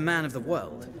strike me as a man of the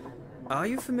world. Are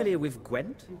you familiar with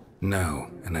Gwent? No,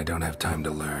 and I don't have time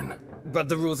to learn. But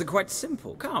the rules are quite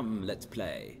simple. Come, let's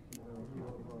play.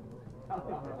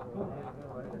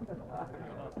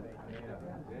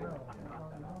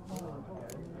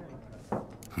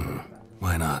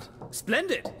 Why not?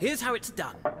 Splendid! Here's how it's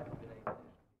done.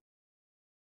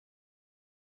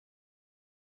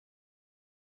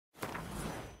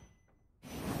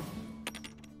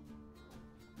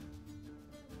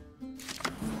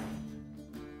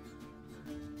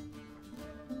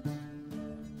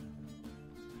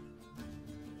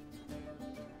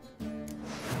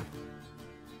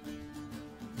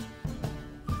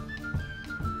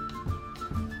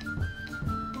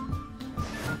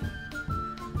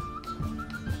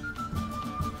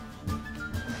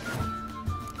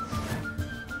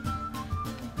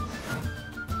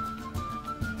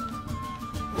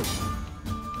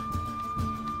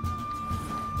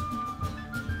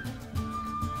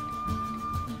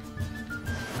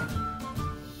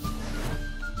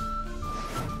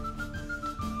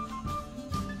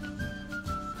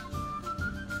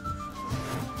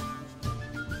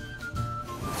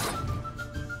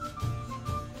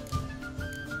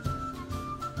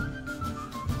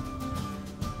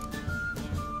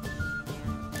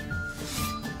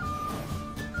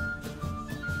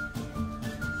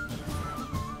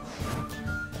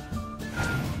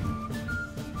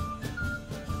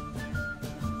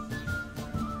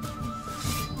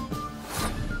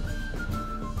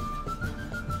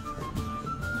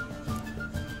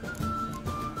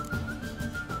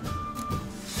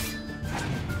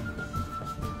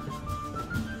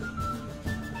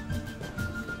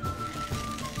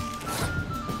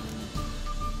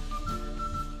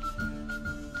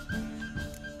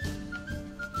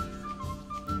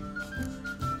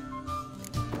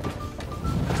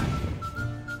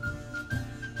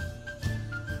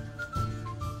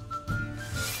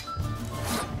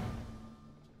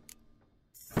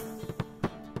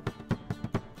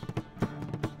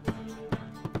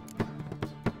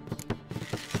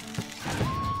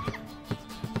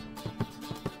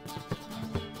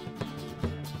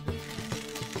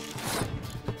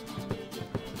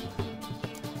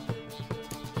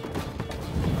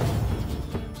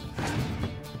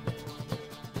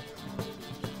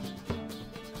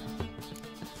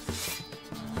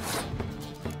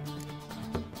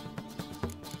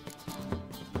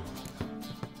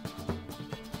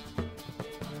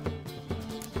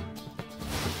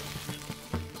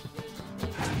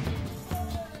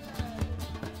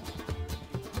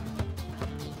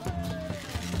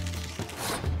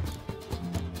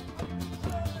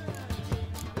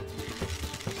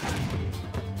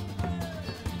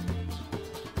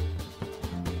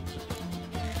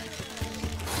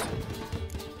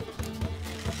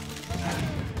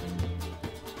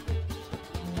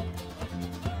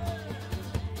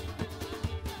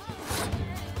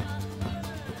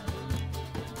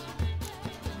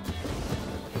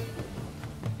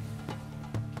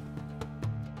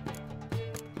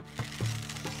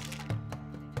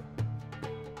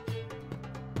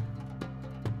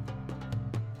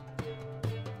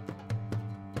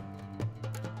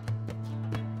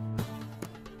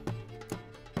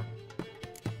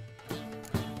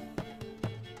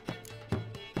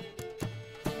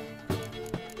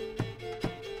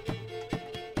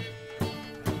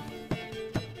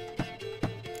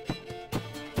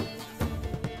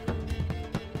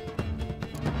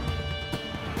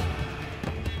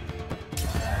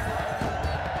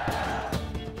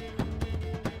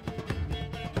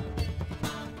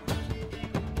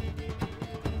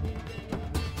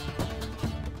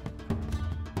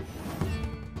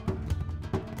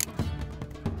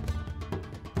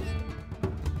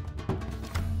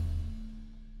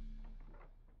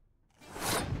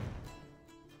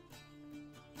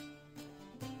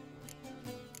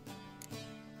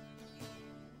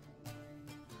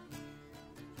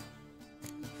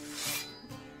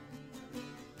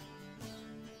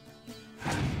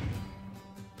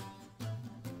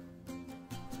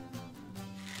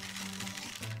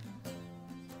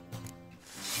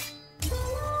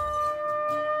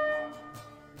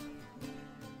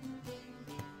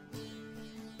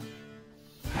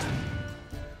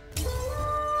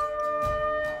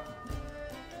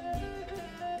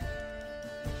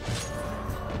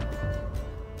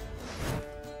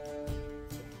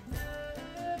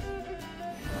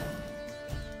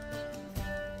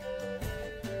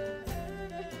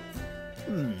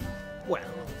 Well,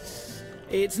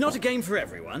 it's not a game for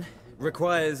everyone.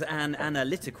 Requires an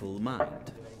analytical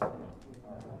mind.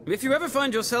 If you ever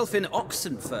find yourself in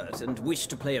Oxenfurt and wish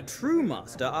to play a true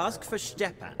master, ask for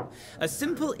Stepan. A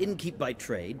simple innkeep by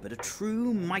trade, but a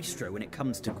true maestro when it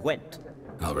comes to Gwent.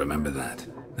 I'll remember that.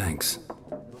 Thanks.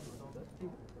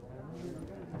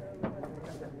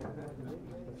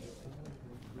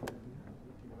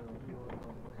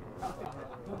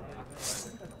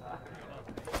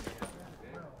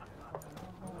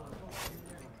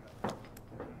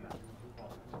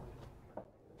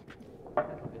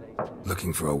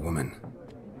 Looking for a woman.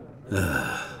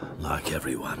 Like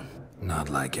everyone. Not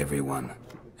like everyone.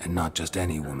 And not just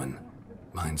any woman.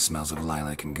 Mine smells of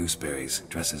lilac and gooseberries,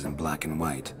 dresses in black and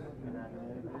white.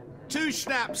 2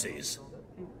 schnapsies.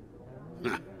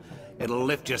 It'll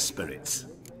lift your spirits.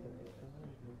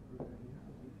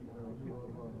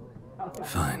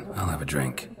 Fine, I'll have a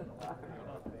drink.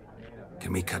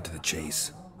 Can we cut to the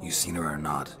chase? You seen her or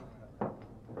not?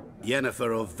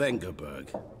 Yennefer of Vengerberg.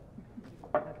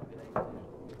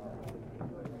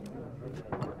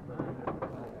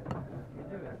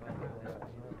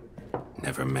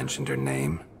 Never mentioned her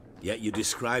name. Yet you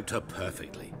described her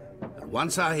perfectly. And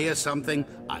once I hear something,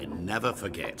 I never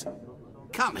forget.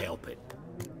 Can't help it.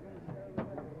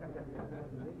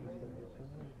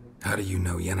 How do you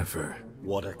know Yennefer?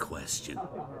 What a question.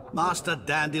 Master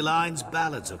Dandelion's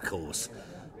ballads, of course.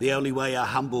 The only way a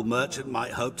humble merchant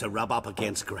might hope to rub up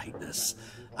against greatness.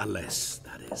 Unless,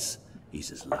 that is,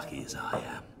 he's as lucky as I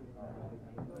am.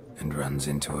 And runs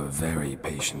into a very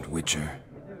patient witcher.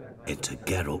 Into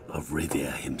Geralt of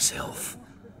Rivia himself.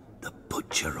 The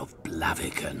Butcher of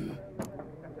Blaviken.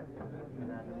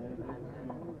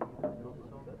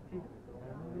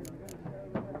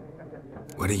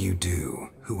 What do you do?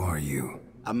 Who are you?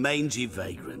 A mangy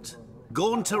vagrant.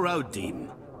 Gaunter O'Dim,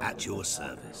 at your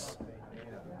service.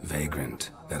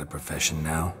 Vagrant? That a profession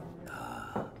now?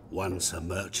 Once a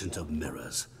merchant of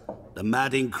mirrors. The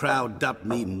madding crowd dubbed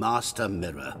me Master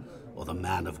Mirror, or the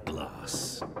Man of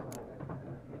Glass.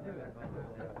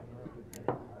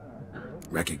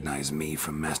 Recognize me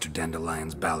from Master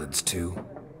Dandelion's ballads too?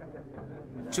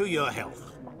 To your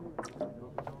health.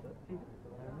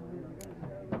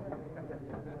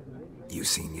 You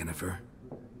seen Yennefer?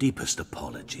 Deepest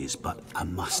apologies, but I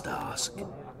must ask.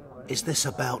 Is this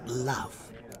about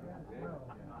love?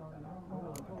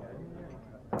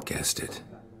 Guessed it.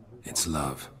 It's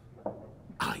love.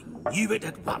 I knew it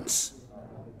at once.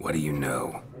 What do you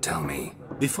know? Tell me.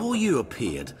 Before you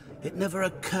appeared, it never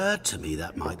occurred to me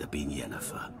that might have been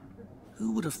Yennefer.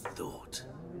 Who would have thought?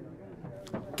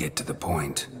 Get to the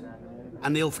point.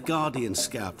 An Nilfgaardian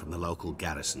scout from the local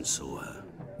garrison saw her.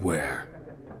 Where?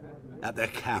 At their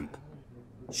camp.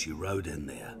 She rode in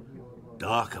there.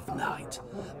 Dark of night.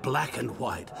 Black and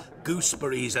white.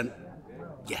 Gooseberries and...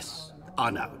 Yes, I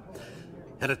know.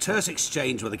 Had a terse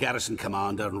exchange with the garrison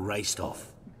commander and raced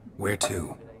off. Where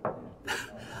to?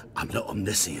 I'm not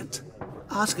omniscient.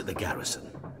 Ask at the garrison.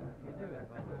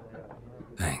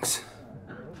 Thanks.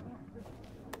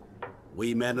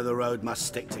 We men of the road must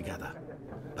stick together.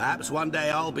 Perhaps one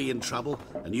day I'll be in trouble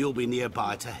and you'll be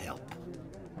nearby to help.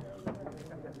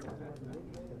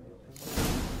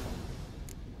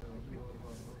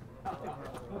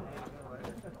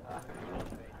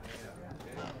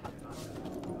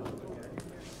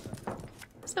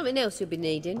 Something else you'll be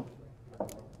needing.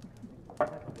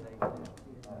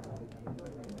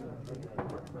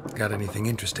 Got anything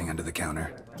interesting under the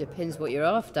counter? Depends what you're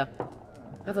after.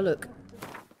 Have a look.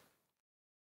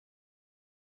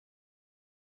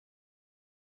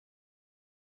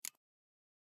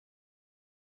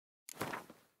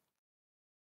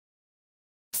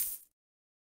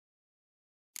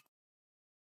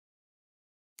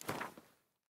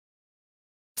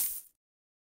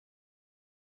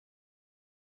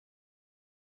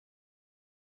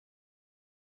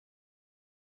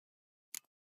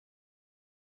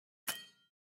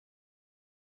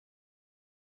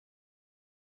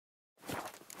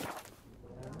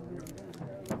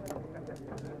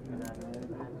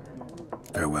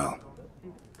 Farewell.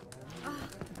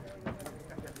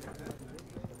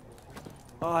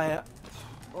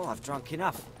 I've drunk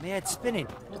enough. My head's spinning.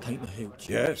 Take the hooch.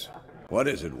 Yes? What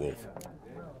is it, Wolf?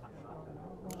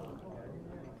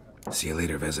 See you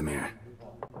later, Vesemir.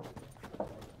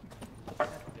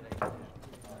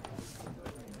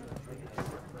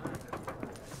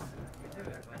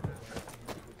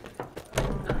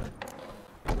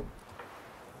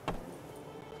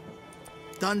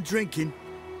 Done drinking?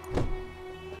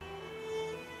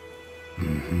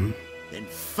 Mm-hmm. Then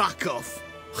fuck off.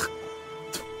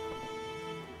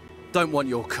 Don't want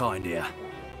your kind here.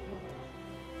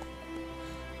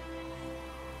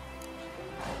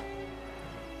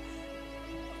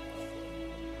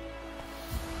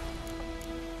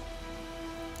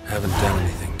 Haven't done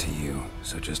anything to you,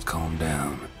 so just calm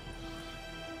down.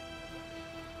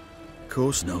 Of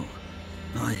course not.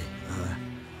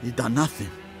 You done nothing.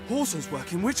 Horses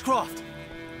work in witchcraft.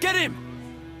 Get him!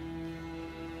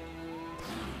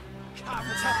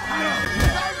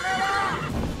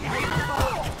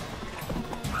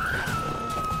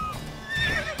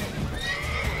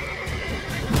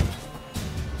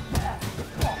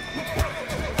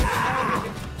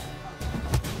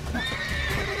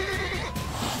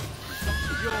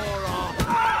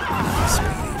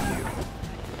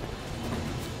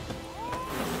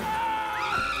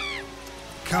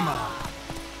 Come on.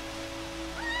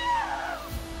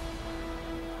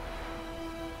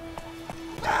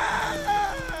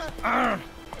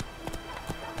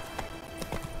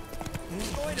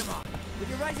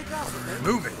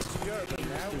 Move it.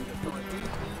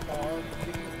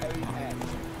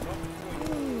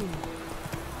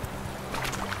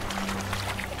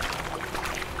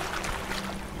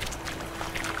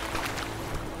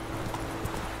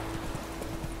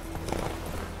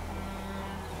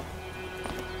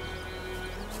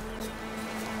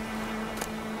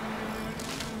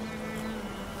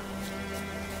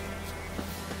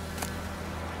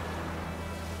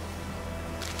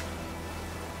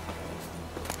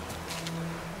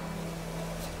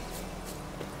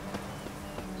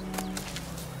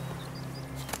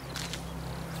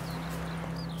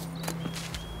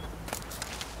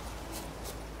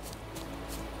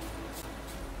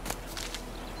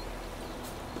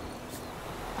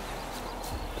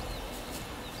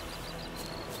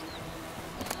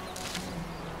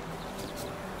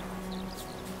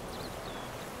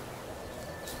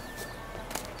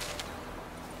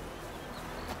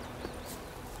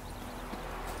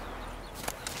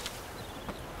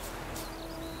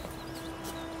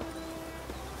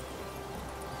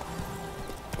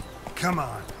 Come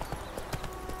on.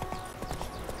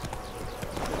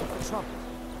 Trouble.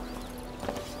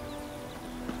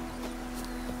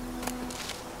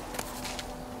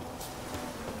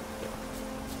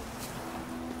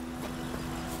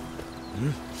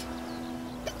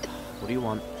 What do you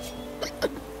want?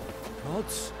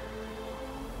 Rods?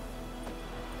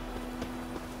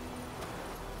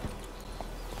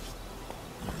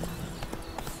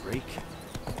 Freak.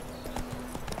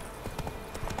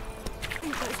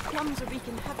 Those plums are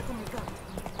wreaking havoc on the gun.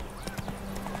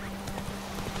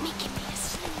 Making me a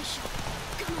slingshot.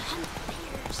 Gonna hunt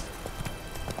bears.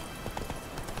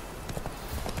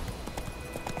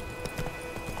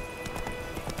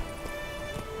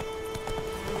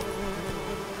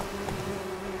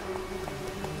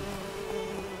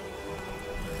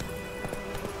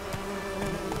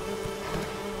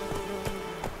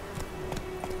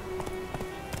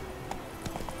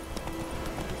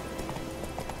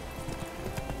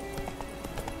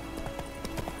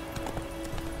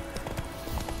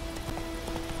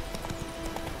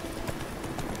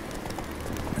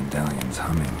 Medallion's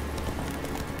humming.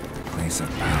 Place of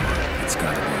power, it's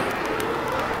gotta be.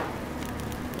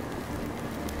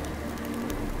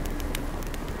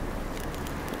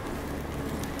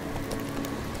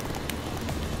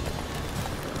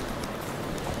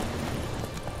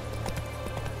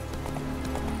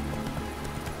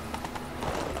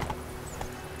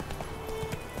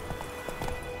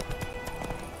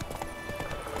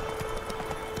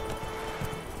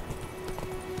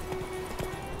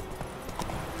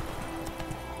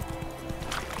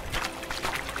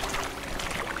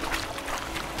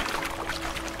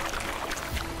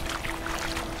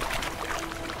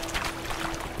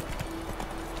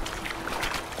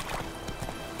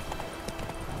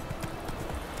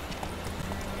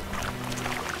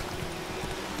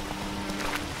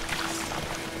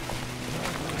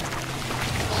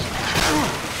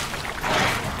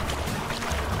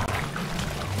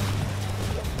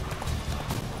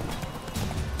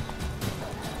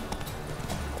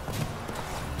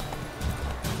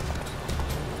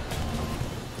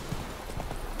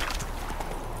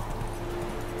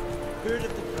 Heard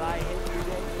of the fly head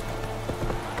today?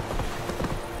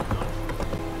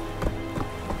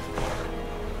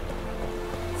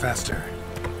 Faster.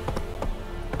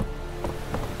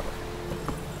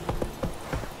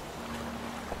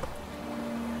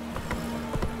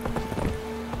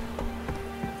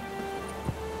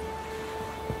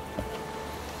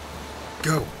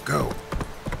 Go, go.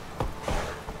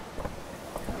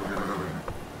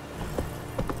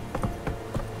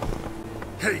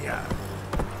 Hey-ya.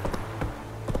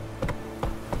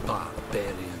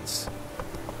 Barbarians.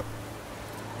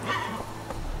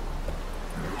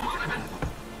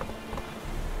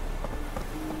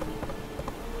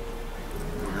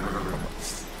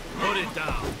 Put it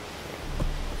down.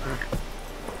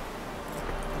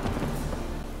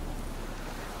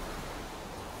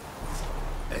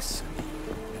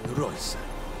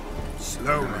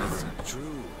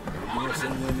 true. North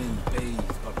and women bathe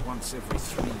but once every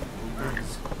 3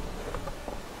 moons.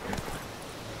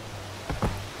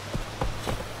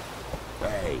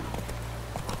 Hey.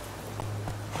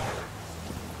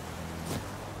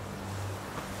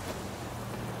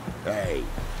 Hey.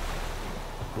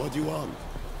 What do you want?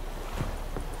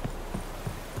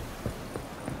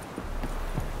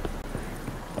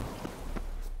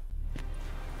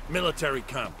 Military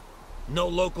camp. No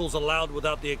locals allowed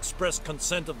without the express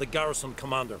consent of the garrison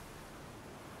commander.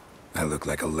 I look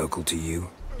like a local to you?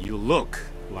 You look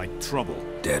like trouble.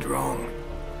 Dead wrong.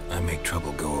 I make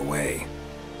trouble go away.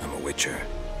 I'm a witcher.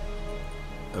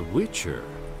 A witcher?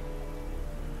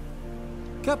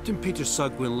 Captain Peter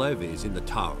Sugwin Levy is in the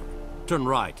tower. Turn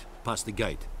right, past the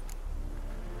gate.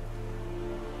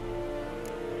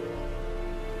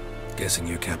 Guessing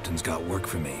your captain's got work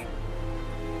for me.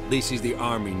 This is the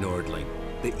army, Nordling.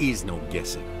 There is no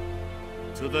guessing.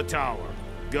 To the tower.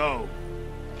 Go.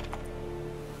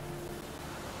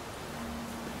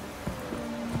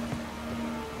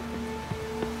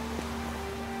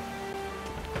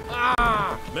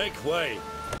 Ah! Make way.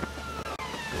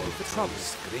 The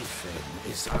troubles. Griffin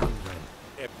is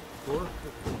Anven.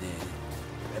 Porpne.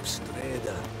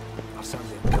 Ebstreda.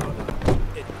 Asandekana.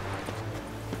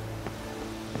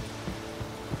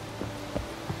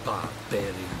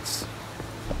 Barbarians.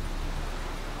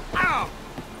 Ow!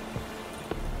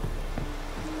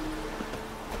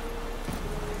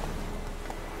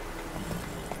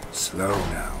 Slow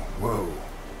now. Whoa.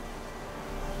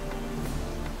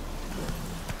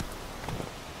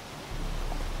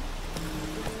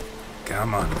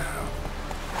 Come on now.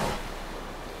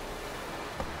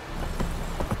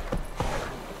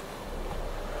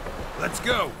 Let's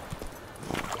go.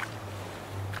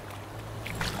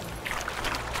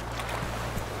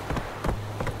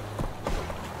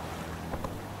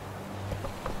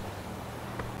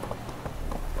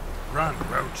 Run,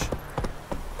 Roach.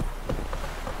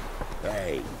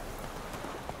 Hey.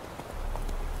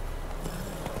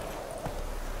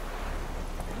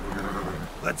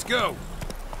 Let's go.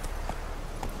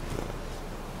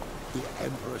 The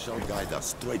Emperor shall guide us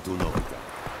straight to Nova.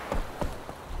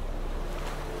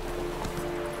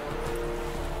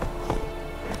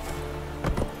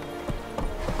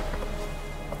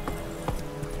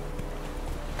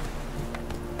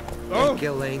 Oh.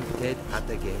 Gilling dead at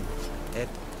the game. Et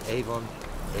Avon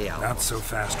Eal. Not so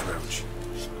fast, Roach.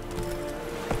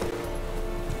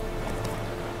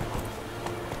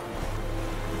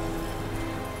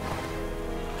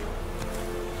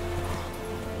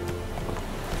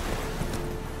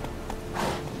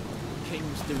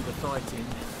 Kings do the fighting.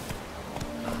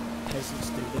 Peasants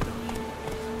do the dying.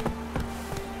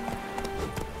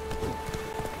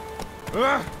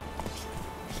 Ah!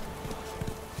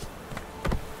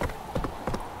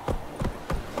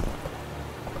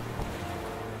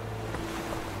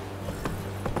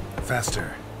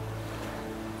 Faster.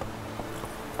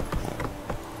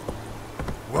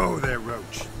 Whoa there,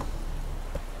 Roach.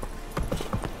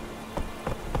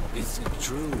 Is it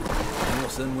true?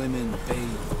 Northern women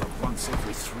bathe once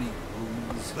every 3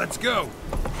 moons. Let's go.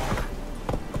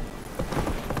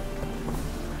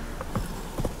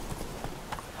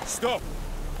 Stop.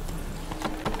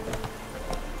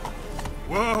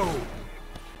 Whoa!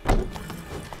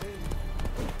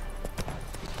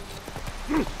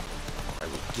 I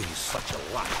will give you such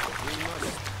a lot. We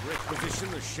must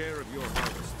requisition a share of your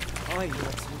harvest. Aye, Your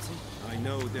Excellency. I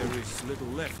know there is little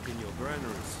left in your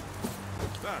granaries.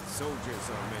 But soldiers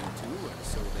are men too, and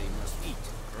so they must eat,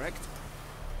 correct?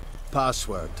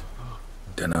 Password.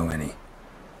 Dunno any.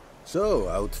 So,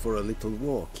 out for a little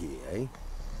walkie, eh?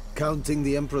 Counting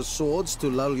the Emperor's swords to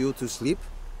lull you to sleep?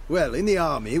 Well, in the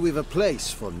army, we've a place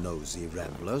for nosy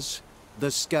ramblers. The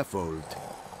scaffold.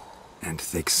 And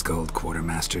thick-skulled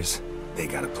quartermasters. They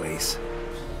got a place.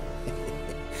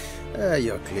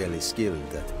 You're clearly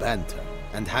skilled at banter.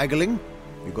 And haggling?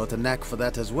 You got a knack for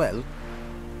that as well?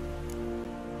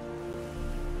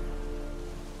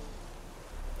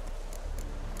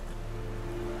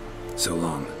 So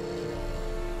long.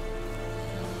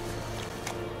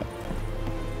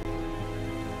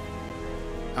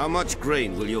 How much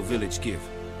grain will your village give?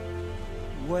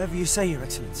 Whatever you say, Your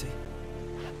Excellency.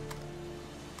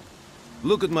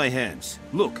 Look at my hands.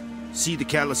 Look. See the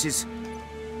calluses?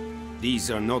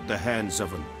 These are not the hands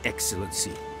of an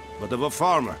excellency, but of a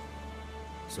farmer.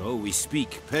 So we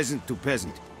speak peasant to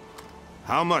peasant.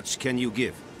 How much can you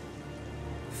give?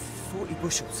 40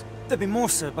 bushels. There'd be more,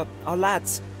 sir, but our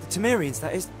lads, the Temerians,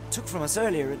 that is, took from us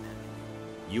earlier and...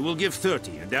 You will give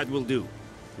 30, and that will do.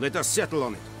 Let us settle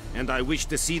on it, and I wish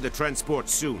to see the transport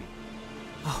soon.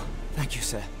 Oh, thank you,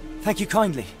 sir. Thank you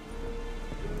kindly.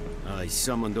 I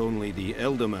summoned only the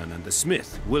Elderman and the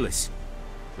smith, Willis.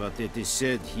 But it is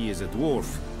said he is a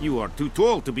dwarf. You are too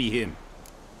tall to be him.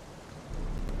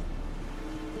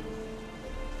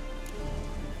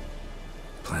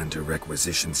 Plan to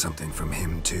requisition something from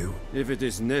him, too? If it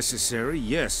is necessary,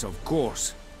 yes, of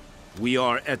course. We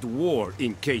are at war,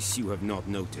 in case you have not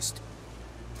noticed.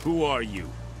 Who are you?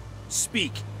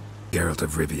 Speak. Geralt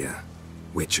of Rivia,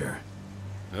 Witcher.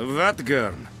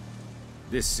 Vatgern.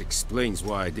 This explains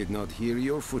why I did not hear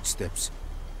your footsteps.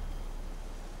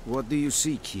 What do you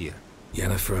seek here?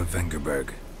 Yennefer of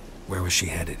Vengerberg. Where was she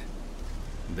headed?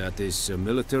 That is a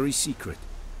military secret.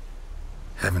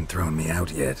 Haven't thrown me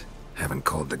out yet. Haven't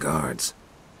called the guards.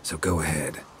 So go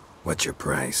ahead. What's your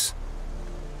price?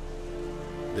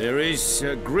 There is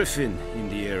a griffin in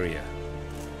the area.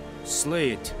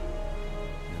 Slay it.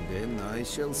 And then I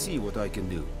shall see what I can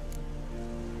do.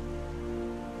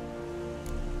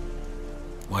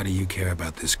 Why do you care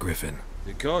about this griffin?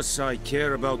 Because I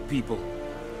care about people.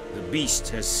 The beast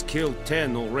has killed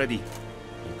 10 already,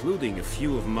 including a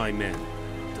few of my men.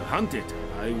 To hunt it,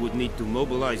 I would need to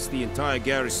mobilize the entire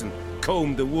garrison,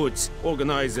 comb the woods,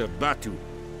 organize a batu.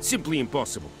 Simply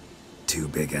impossible. Too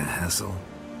big a hassle?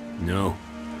 No,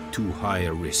 too high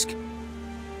a risk.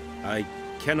 I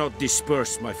cannot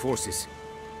disperse my forces.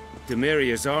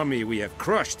 Temeria's army we have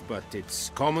crushed, but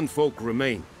its common folk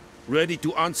remain, ready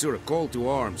to answer a call to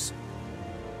arms.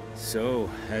 So,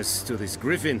 as to this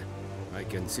griffin, I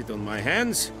can sit on my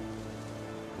hands,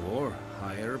 or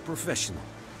hire a professional.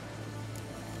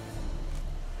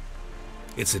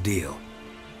 It's a deal.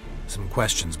 Some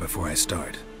questions before I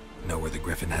start. Know where the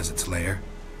griffin has its lair?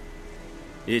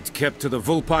 It kept to the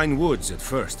Vulpine Woods at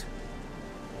first.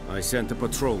 I sent a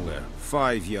patrol there,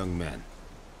 5 young men.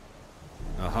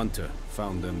 A hunter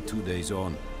found them 2 days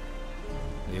on.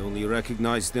 They only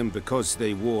recognized them because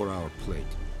they wore our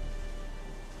plate.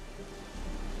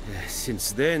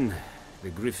 Since then, the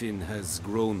griffin has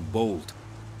grown bold.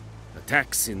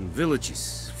 Attacks in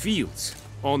villages, fields,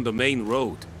 on the main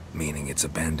road. Meaning it's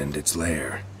abandoned its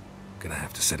lair. Gonna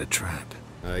have to set a trap.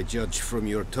 I judge from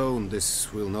your tone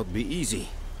this will not be easy.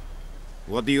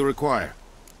 What do you require?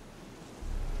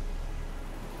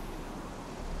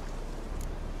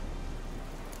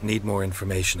 Need more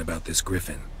information about this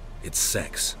griffin. Its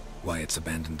sex, why it's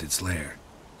abandoned its lair.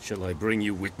 Shall I bring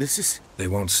you witnesses? They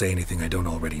won't say anything I don't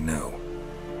already know.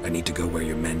 I need to go where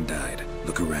your men died.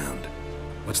 Look around.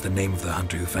 What's the name of the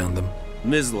hunter who found them?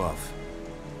 Mislav.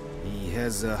 He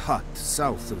has a hut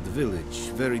south of the village,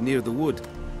 very near the wood.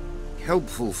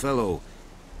 Helpful fellow.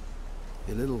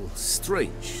 A little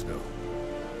strange, though.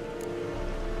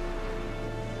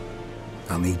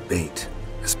 I'll need bait.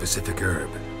 A specific herb.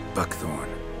 Buckthorn.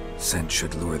 Scent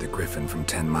should lure the griffin from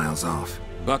 10 miles off.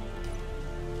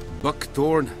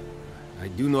 Buckthorn? I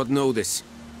do not know this.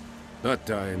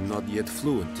 But I am not yet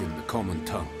fluent in the common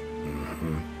tongue.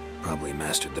 Mm-hmm. Probably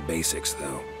mastered the basics,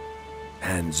 though.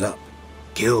 Hands up.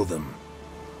 Kill them.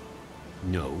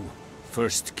 No.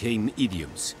 First came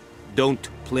idioms. Don't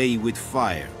play with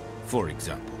fire, for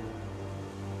example.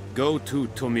 Go to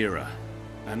Tomira,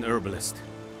 an herbalist.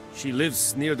 She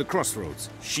lives near the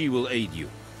crossroads. She will aid you.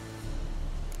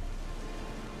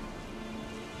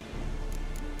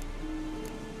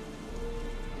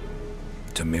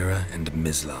 Tomira and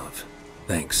Mislav.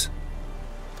 Thanks.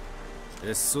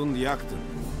 Es sunt jagten.